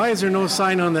 Why is there no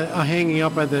sign on the hanging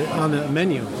up on the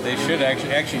menu? They should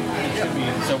actually it should be.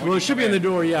 So Well, it should be in the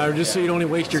door, yeah, just so you don't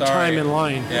waste your Sorry. time in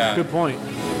line. Yeah. Good point.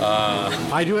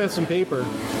 I do have some paper.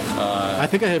 I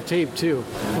think I have tape too.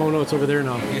 Oh no, it's over there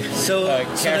now. So,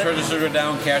 Cash registers are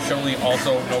down, cash only,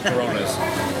 also no Coronas.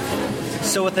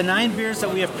 so with the 9 beers that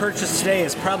we have purchased today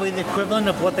is probably the equivalent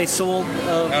of what they sold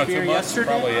of No, beer 2 months? yesterday?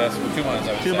 Probably, yes. 2 months,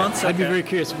 I would 2 say. months? I'd be Okay. very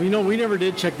curious. We never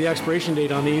did check the expiration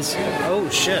date on these. Oh,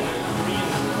 shit.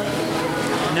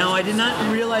 Now, I did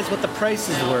not realize what the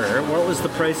prices were. What was the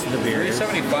price of the beer?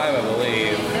 $3.75, I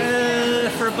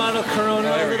believe. For a bottle of Corona,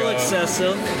 Oh, a there we little go.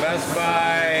 excessive. Best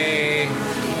by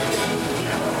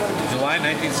July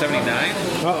 1979.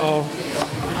 Uh-oh.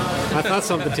 I thought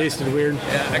something tasted weird.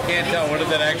 Yeah, I can't tell. What did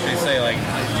that actually say? Like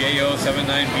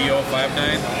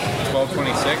JO79BO59,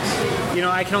 1226. You know,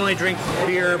 I can only drink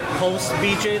beer post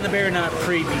BJ in the Bear, not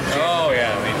pre BJ. Oh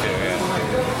yeah, me too. Yeah.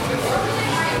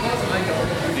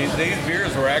 These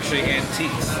beers were actually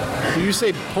antiques. Did you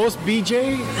say post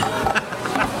BJ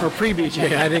or pre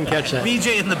BJ? I didn't catch that.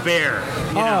 BJ and the Bear.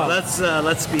 You know, Oh.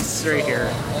 let's be straight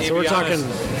here. So we're talking.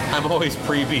 I'm always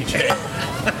pre BJ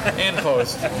and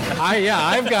post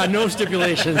I've got no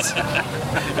stipulations.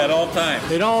 at all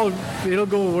times. It'll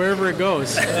go wherever it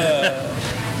goes.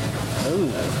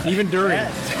 Even during.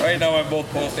 Right now, I'm both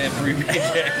post and pre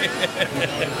BJ.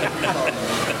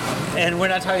 And we're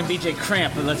not talking BJ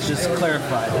Cramp, but let's just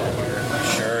clarify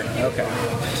that. Sure. Okay.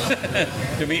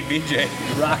 To meet BJ.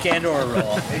 Rock and or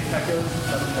roll.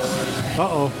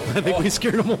 Uh-oh. I think we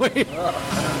scared them away.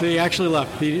 They actually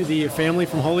left. The family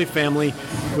from Holy Family,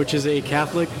 which is a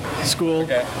Catholic school,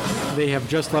 Okay. they have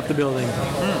just left the building.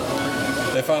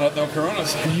 They found out no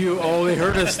Coronas. They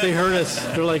heard us. They heard us.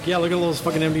 They're like, yeah, look at all those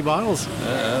fucking empty bottles.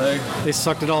 They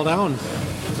sucked it all down.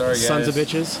 Sorry, guys. Sons of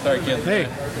bitches. Sorry, kids. Hey,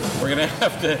 We're gonna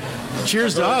have to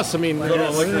cheers to us. I mean, go to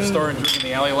a liquor store and drink in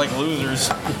the alley like losers.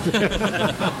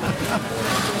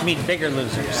 Meet bigger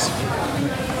losers.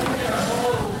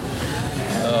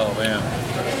 Oh man.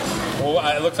 Well,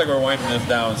 it looks like we're winding this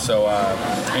down. So,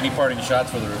 any parting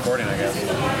shots for the recording, I guess.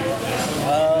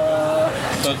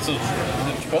 So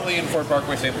Chipotle in Fort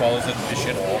Parkway, St. Paul is a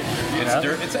shithole. It's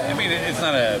dirt. I mean, it's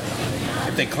not a.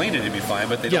 If they cleaned it, it'd be fine,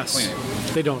 but they don't yes, clean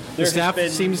it. they don't. The There has staff been-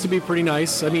 seems to be pretty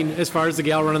nice. I mean, as far as the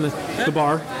gal running the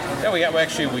bar. Yeah, we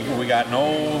got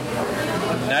no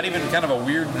Not even kind of a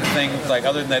weird thing, like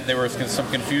other than that there was some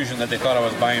confusion that they thought I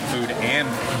was buying food and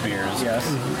beers.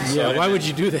 Yes. Yeah, why would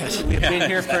you do that? We've been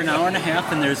here for an hour and a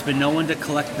half, and there's been no one to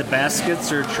collect the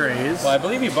baskets or trays. Well, I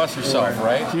believe you bus yourself,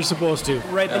 right? You're supposed to.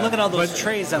 Right, but look at all those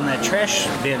trays on that trash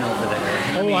bin over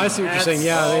there. I see what you're saying.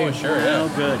 Yeah, Oh, sure, yeah. No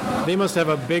good. they must have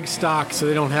a big stock so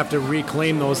they don't have to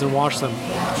reclaim those and wash them.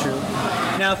 True.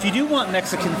 Now, if you do want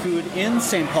Mexican food in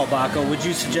St. Paul Baco, would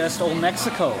you suggest Old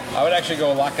Mexico? I would actually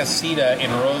go La Casita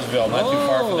in Roseville, not too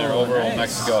far from there, over Old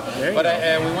nice. Mexico. There you But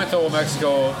go. we went to Old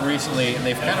Mexico recently, and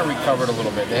they've kind of recovered a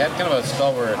little bit. They had kind of a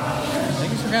spell where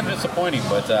things were kind of disappointing,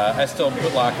 but I still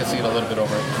put La Casita a little bit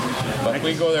over it. But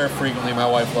we go there frequently. My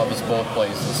wife loves both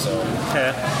places, so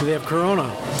Okay. Do they have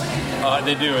Corona?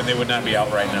 they do, and they would not be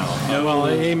out right now. Well,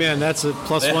 amen. That's a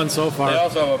 +1 so They far.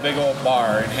 also have a big old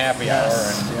bar and happy hour,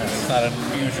 and yes. it's not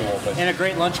unusual, but And a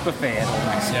great lunch buffet at Old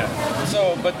Mexico. yeah.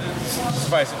 So, but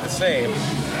suffice it to say,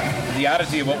 the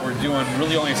oddity of what we're doing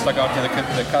really only stuck out to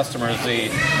the customers. The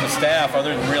staff,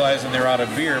 other than realizing they're out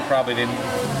of beer, probably didn't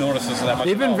notice us that much.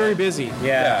 They've at been all. very busy.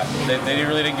 Yeah, they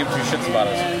really didn't give two shits about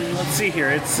us. And let's see here.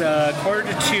 It's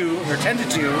 1:45 or 10 to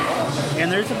 2,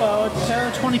 and there's about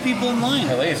 20 people in line.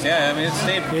 At least, yeah. I mean, it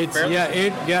stayed. fairly-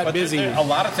 It got but busy. there's a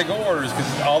lot of to-go orders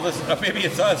because all this. Maybe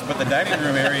it's us, but the dining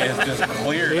room area is just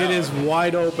cleared. It out. is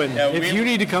wide open. Yeah, If you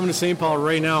need to come to St. Paul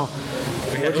right now,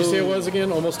 what'd you say it was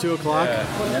again? Almost 2 o'clock?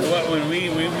 When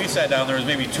we sat down, there was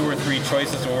maybe 2 or 3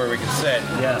 choices of where we could sit.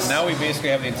 Yes. Now we basically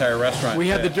have the entire restaurant. We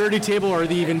had the set. dirty table or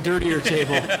the even dirtier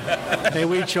table. And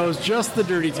we chose just the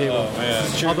dirty table. Oh,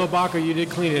 man. Although, Baco, you did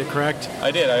clean it, correct?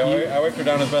 I did. I wiped her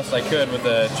down as best I could with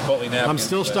the Chipotle napkin. I'm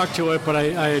still stuck to it, but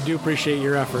I do appreciate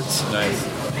your efforts. Nice.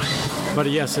 But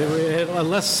yes, it had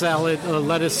less salad,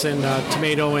 lettuce, and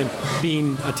tomato and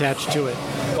bean attached to it.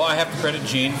 Well, I have to credit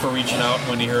Gene for reaching out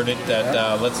when he heard it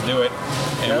that let's do it,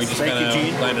 and we Yes, just thank kind you,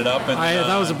 Gene. of lined it up. And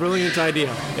That was a brilliant idea.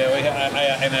 yeah,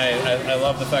 I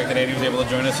love the fact that Eddie was able to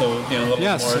join us. So a little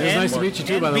Yes, more. it was nice to meet you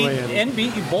too, and by the beat, way. And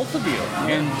beat you, both of you,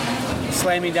 and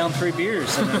slam me down 3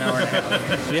 beers in an hour and a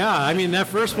half. Yeah, I mean, that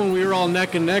first one we were all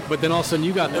neck and neck, but then all of a sudden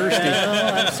you got thirsty.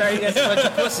 I'm sorry you guys are a bunch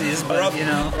of pussies, but Around, you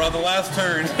know. around the last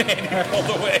turn, and he pulled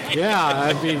away. Yeah,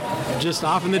 I mean, just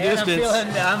off in the And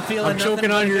distance. I'm feeling I'm choking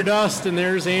nothing on but your good- dust, and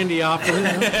there's Andy off.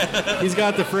 He's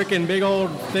got the freaking big old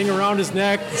thing around his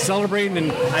neck, celebrating,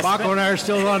 and Baco and I are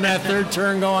still on that third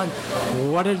turn going,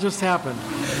 what had just happened?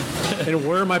 And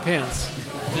where are my pants?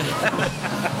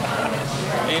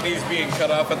 Andy's being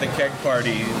cut off at the keg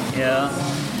party. Yeah.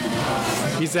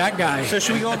 He's that guy. So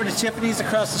should we go over to Tiffany's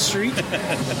across the street?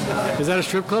 Is that a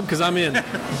strip club? Because I'm in.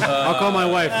 I'll call my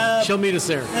wife. She'll meet us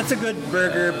there. That's a good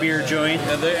burger beer joint.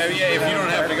 Yeah, if you don't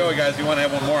have to go, guys, if you want to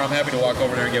have one more, I'm happy to walk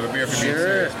over there and give a beer for being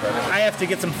serious. But I have to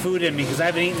get some food in me because I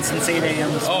haven't eaten since 8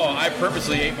 a.m. this morning. I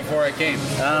purposely ate before I came.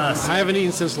 I haven't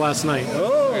eaten since last night.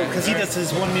 Oh, because he does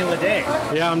his 1 meal a day.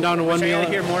 Yeah, I'm down to one Which I meal.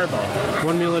 gotta hear more about.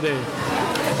 1 meal a day.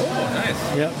 Oh,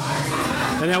 nice. Yep.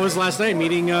 And that was last night,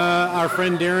 meeting our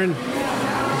friend Darren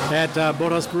at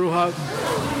Boathouse Brew Hub.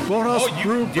 Boathouse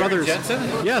Brew Darren Brothers.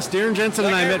 Jensen? Yes, Darren Jensen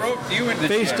and I met wrote you into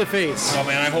face to face. Oh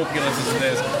man, I hope he listens to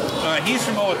this. He's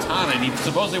from Owatonna, and he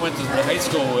supposedly went to high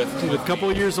school with A couple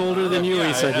of years older than you,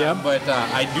 he said, yeah. But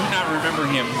I do not remember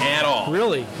him at all.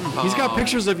 Really? He's got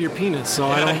pictures of your penis, so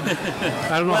I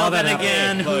don't know how Well, that then happened.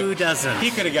 again, who Look, doesn't?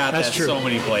 He could have got That's that true. so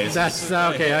many places. That's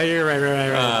okay. You're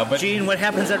right. but Gene, what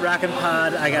happens at Rockin'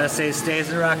 Pod, I gotta say, stays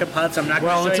in Rockin' Pod, so I'm not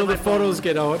Well, gonna show until you the my photos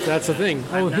get out, that's the thing.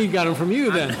 Oh, he got them from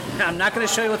you then. phone. I'm not gonna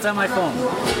show you what's on my phone.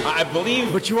 I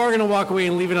believe But you are going to walk away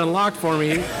and leave it unlocked for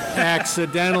me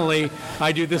accidentally.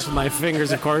 I do this with my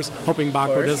fingers, of course, hoping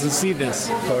Baco doesn't see this.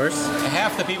 Of course.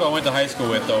 half the people I went to high school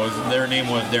with, though, their name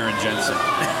was Darren Jensen.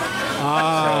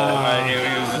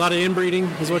 A lot of inbreeding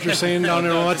is what you're saying down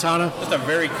in Owatonna. Just a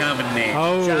very common name.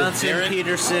 Oh, Johnson, Darren-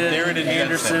 Peterson, Darren and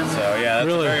Anderson. Jensen. So yeah, that's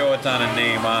Really? a very Owatonna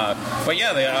name. But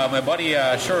yeah, my buddy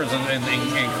Shores in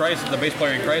Chrysler, the bass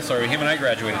player in Chrysler, him and I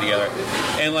graduated together,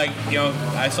 and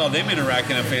I saw them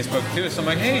interacting on Facebook too. So I'm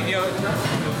like, hey,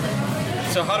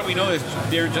 so how do we know this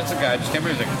Darren Jensen guy? Just came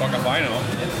here, he's like, fuck if I know.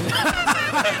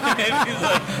 And he's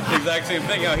like, the exact same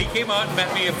thing. He came out and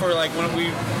met me for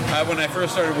when I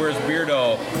first started Where's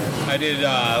Beardo, I did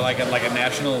like a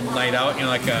national night out,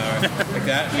 like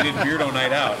that. We did Beardo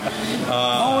night out.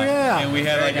 oh yeah. And we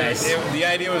had nice. the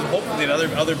idea was hopefully that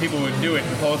other people would do it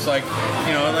and post like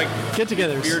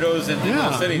Get-togethers. Beardos in Yeah,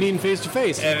 the city. meeting face to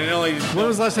face. And it only When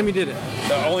was the last time you did it?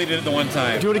 I only did it the one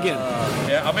time. Do it again.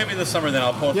 Yeah, maybe this summer then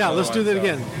I'll post. Yeah, another let's do one, that so.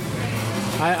 again.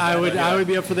 I would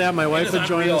be up for that. My wife would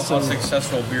join us. How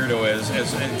successful Beardo is,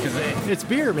 because it's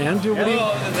beer, man.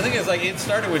 The thing is, like, it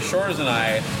started with Shores and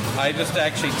I just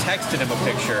actually texted him a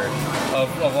picture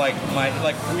of like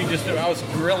I was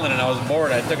grilling and I was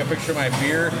bored. I took a picture of my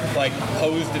beer, like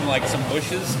posed in like some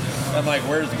bushes. I'm like,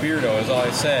 "Where's Beardo?" is all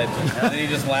I said. And then he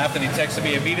just laughed and he texted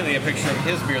me immediately a picture of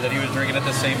his beer that he was drinking at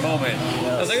the same moment.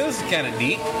 I was like, "This is kind of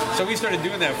neat." So we started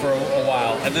doing that for a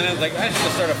while, and then I was like, "I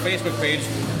should start a Facebook page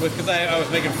with," because I was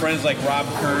making friends like Rob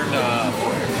Kern.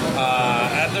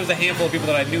 There's a handful of people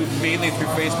that I knew mainly through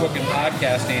Facebook and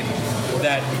podcasting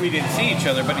that we didn't see each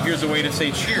other, but here's a way to say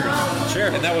cheers. Sure.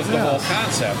 And that was the whole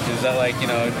concept, is that, like,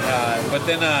 but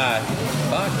then,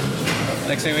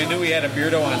 next thing we knew, we had a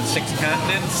Beardo on 6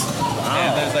 continents. Wow.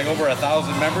 And there's like over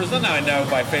 1,000 members. And now I know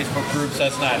by Facebook groups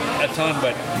that's not a ton,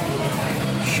 but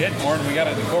shit, more than we got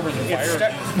in the Cobra's and Fire.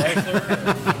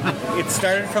 It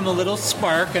started from a little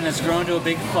spark and it's grown to a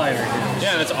big fire.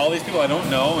 Yeah, and it's all these people I don't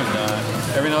know, and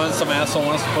every now and then some asshole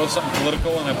wants to post something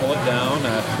political and I pull it down.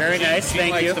 Very nice,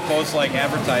 thank you. She likes to post like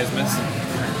advertisements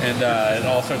and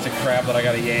all sorts of crap that I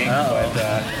got to yank,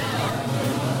 but...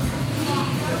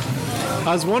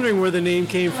 I was wondering where the name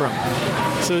came from.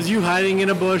 So is you hiding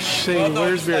in a bush saying,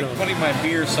 "Where's Beardo?" Like putting my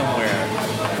beer somewhere.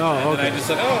 Oh, okay. And I just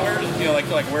said, "Oh, where's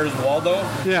like where's Waldo?"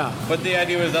 Yeah. But the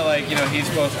idea was that, like, he's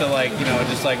supposed to, like,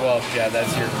 just like, well, yeah,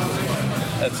 that's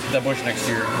the bush next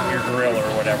to your grill or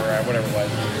whatever it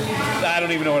was. I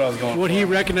don't even know what I was going for. Would he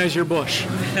recognize your bush?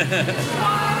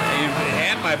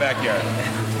 And my backyard.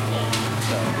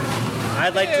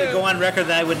 I'd like to go on record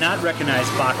that I would not recognize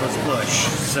Baca's bush.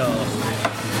 So.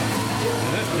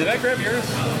 Did I grab yours?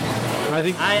 I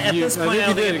think you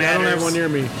did. I don't have one near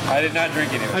me. I did not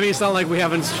drink any. I mean, it's not like we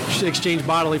haven't exchanged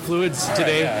bodily fluids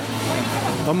today. Right,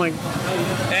 yeah. Oh my.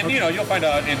 And you'll find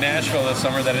out in Nashville this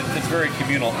summer that it's very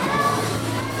communal.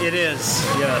 It is.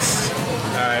 Yes.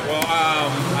 All right. Well,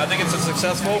 I think it's a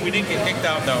successful. We didn't get kicked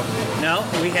out though. No,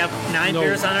 we have 9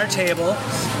 beers on our table.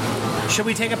 Should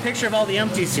we take a picture of all the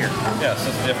empties here? Yes,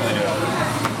 let's definitely do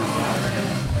it.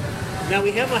 Now,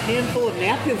 we have a handful of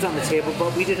napkins on the table,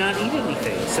 but we did not eat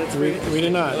anything. So it's we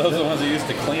did not. Those are the ones that used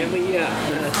to clean. Yeah,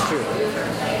 that's true.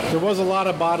 There was a lot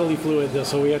of bodily fluid, though,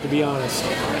 so we have to be honest.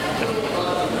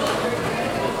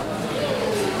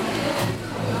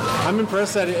 I'm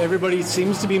impressed that everybody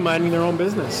seems to be minding their own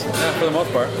business. Yeah, for the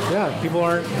most part. Yeah, people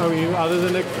aren't, other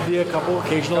than a couple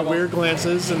occasional weird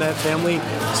glances and that family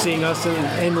seeing us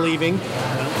and leaving.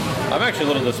 I'm actually a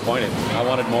little disappointed. I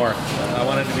wanted more. I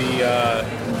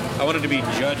wanted to be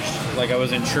judged like I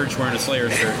was in church wearing a Slayer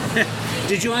shirt.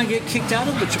 Did you want to get kicked out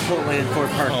of the Chipotle in Fort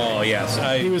Park? Oh, yes.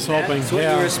 He was hoping. That's what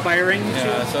you were aspiring to?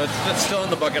 Yeah, so it's still on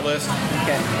the bucket list.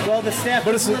 Okay. Well, the staff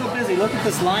is a little busy. Look at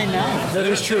this line now. That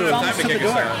is true. It's time to kick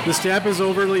us out. The staff is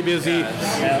overly busy.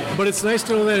 Yeah. But it's nice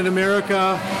to know that in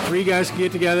America, 3 guys can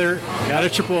get together at a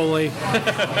Chipotle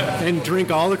and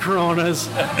drink all the Coronas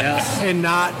and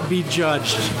not be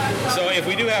judged. So if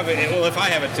we do have if I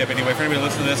have a tip anyway, for anybody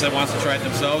listening to this that wants to try it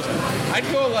themselves, I'd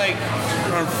go like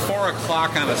around 4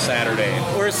 o'clock on a Saturday.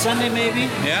 Or a Sunday, maybe?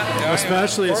 Yeah.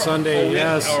 Especially a Sunday,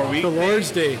 yes. Or the Lord's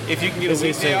Day. If you can get a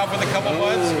weekday off with a couple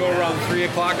bucks, go around 3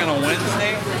 o'clock on a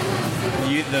Wednesday.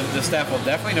 The staff will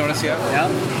definitely notice you. Yeah.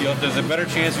 There's a better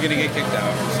chance you're going to get kicked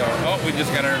out. So, we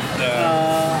just got our...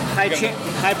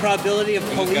 high probability of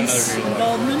police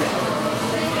involvement?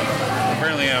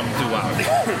 Apparently I'm too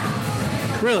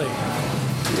loud. Really?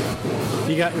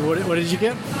 You got what did you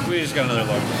get? We just got another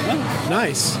look. Oh,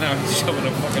 nice. Now he's shoving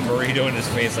a fucking burrito in his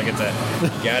face like it's a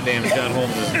goddamn John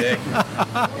Holmes' dick.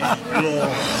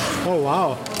 Oh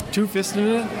wow. 2 fists in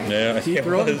it? Yeah, Deep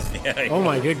throat? Yeah, oh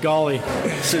my good golly.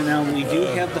 So now we do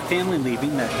have the family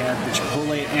leaving that had the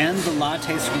Chipotle and the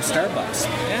lattes from Starbucks.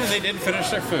 Yeah, they did finish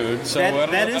their food, so I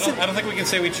don't think we can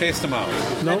say we chased them out.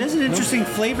 That is an interesting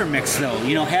flavor mix, though.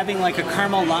 Having like a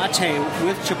caramel latte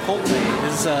with Chipotle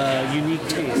is a unique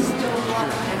taste.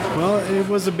 Well, it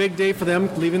was a big day for them,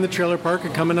 leaving the trailer park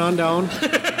and coming on down.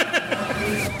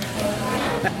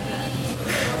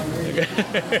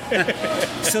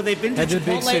 So they've been to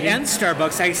Chipotle and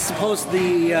Starbucks. I suppose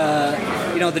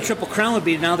the Triple Crown would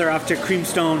be now they're off to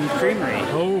Creamstone Creamery.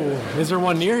 Oh, is there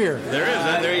one near here? There is.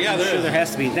 There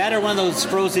has to be. That or one of those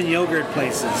frozen yogurt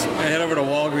places. I head over to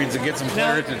Walgreens and get some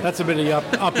Claritin. That's a bit of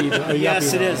uppy.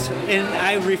 Yes, it is. And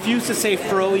I refuse to say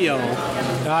Froyo,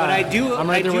 but I do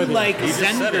like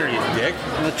Zengurt. You dick.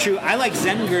 Well, true. I like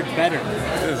Zengurt better.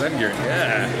 Zengurt,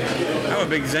 yeah. I'm a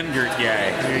big Zengurt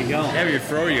guy. There you go. Have your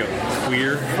Froyo,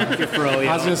 queer. Your Froyo.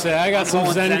 I was gonna say I got some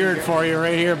Zengurt for you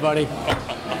right here, buddy.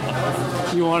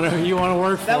 You wanna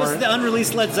work for it? That was the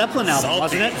unreleased Led Zeppelin album, Salty.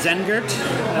 wasn't it? Zengurt.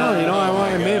 Oh,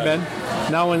 it may have been.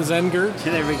 now in Zengert.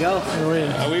 There we go.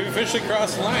 We've officially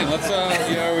crossed the line. Let's.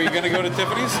 Are we going to go to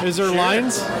Tiffany's? Is there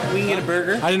lines? We can get a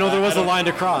burger. I didn't know there was a line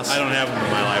to cross. I don't have them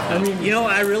in my life. I mean, You know,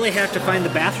 I really have to find the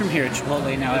bathroom here at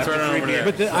Chipotle now. That's after right 3 over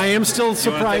beers. there. but I am still You want to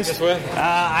take surprised this with?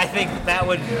 I think that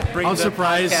would bring I'm the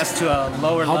surprised podcast to a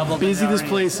lower how level. busy than this already.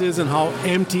 place is and how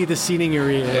empty the seating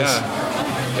area is.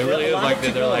 Yeah. It really is like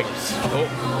that. They're like, oh,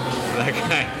 that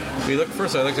guy. He looked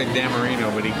first. I looked like Dan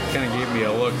Marino, but he kind of gave me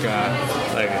a look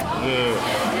like, ugh.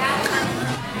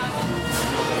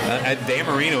 Dan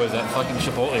Marino is at fucking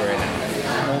Chipotle right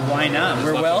now. Well, why not?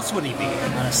 Where else would he be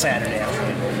on a Saturday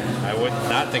afternoon? I would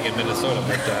not think in Minnesota,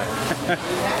 but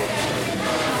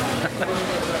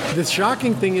The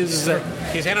shocking thing is that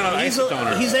he's handing out He's,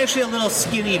 isotoners. he's actually a little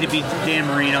skinny to be Dan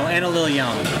Marino and a little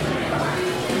young.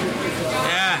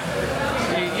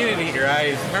 Yeah. You didn't eat your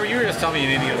eyes. Remember, you were just telling me you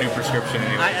didn't get a new prescription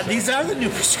anyway. These are the new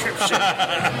prescriptions.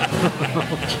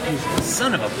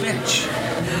 Son of a bitch.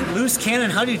 Loose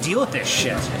cannon, how do you deal with this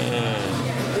shit?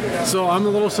 so I'm a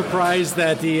little surprised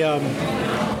that the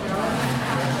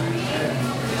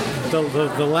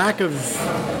lack of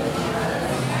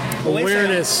Wait a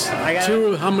awareness second. I gotta-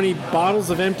 to how many bottles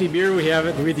of empty beer we have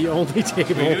at the only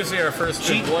table. We do see our first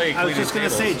Gene, employee I was just going to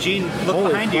say, tables. Gene, look Holy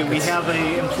behind you. We buckets. have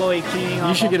an employee cleaning off.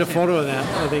 You should all get a the photo of that,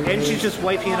 I think. And she's just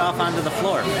wiping it off onto the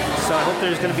floor. So I hope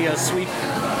there's going to be a sweep.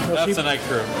 That's the night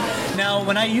crew. Now,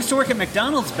 when I used to work at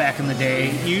McDonald's back in the day,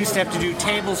 you used to have to do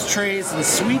tables, trays, and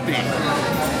sweeping,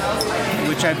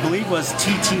 which I believe was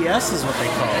TTS is what they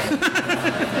call it.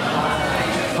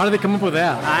 How did they come up with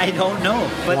that? I don't know.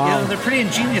 But Wow. you know, they're pretty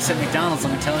ingenious at McDonald's,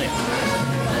 let me tell you.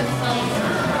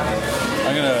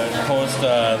 I'm going to post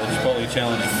the Chipotle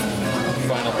Challenge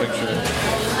final picture.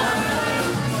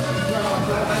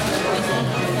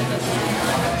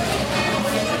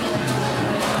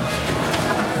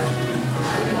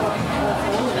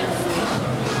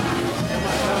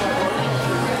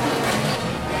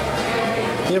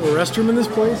 You have a restroom in this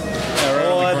place? Yeah, right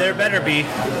on the There corner. better be.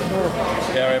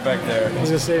 Yeah, right back there. I was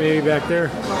going to say maybe back there.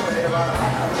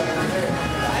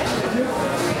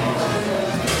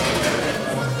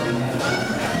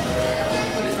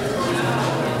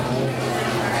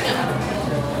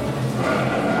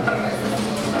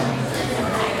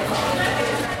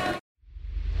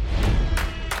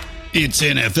 It's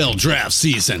NFL draft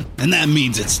season, and that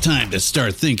means it's time to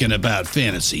start thinking about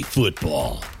fantasy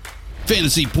football.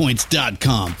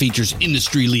 FantasyPoints.com features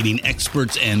industry-leading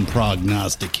experts and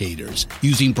prognosticators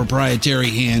using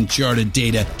proprietary hand-charted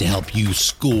data to help you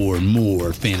score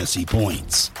more fantasy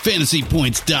points.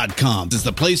 FantasyPoints.com is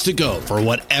the place to go for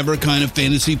whatever kind of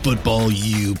fantasy football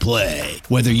you play.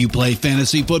 Whether you play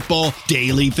fantasy football,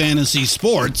 daily fantasy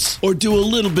sports, or do a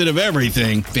little bit of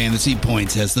everything, Fantasy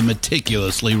Points has the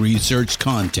meticulously researched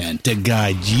content to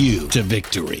guide you to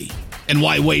victory. And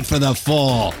why wait for the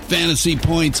fall? Fantasy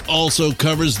Points also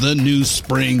covers the new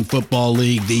spring football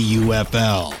league, the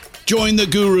UFL. Join the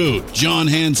guru, John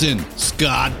Hansen,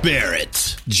 Scott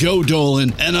Barrett, Joe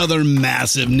Dolan, and other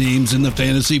massive names in the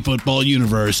fantasy football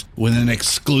universe with an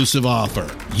exclusive offer.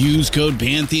 Use code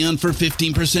Pantheon for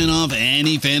 15% off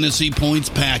any Fantasy Points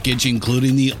package,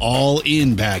 including the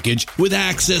all-in package, with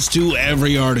access to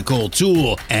every article,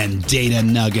 tool, and data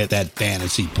nugget that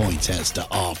Fantasy Points has to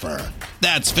offer.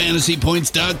 That's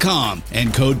FantasyPoints.com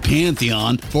and code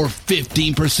Pantheon for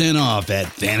 15% off at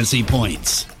Fantasy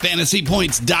Points.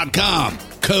 FantasyPoints.com,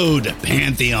 code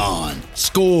Pantheon.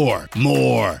 Score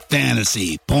more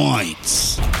fantasy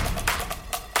points.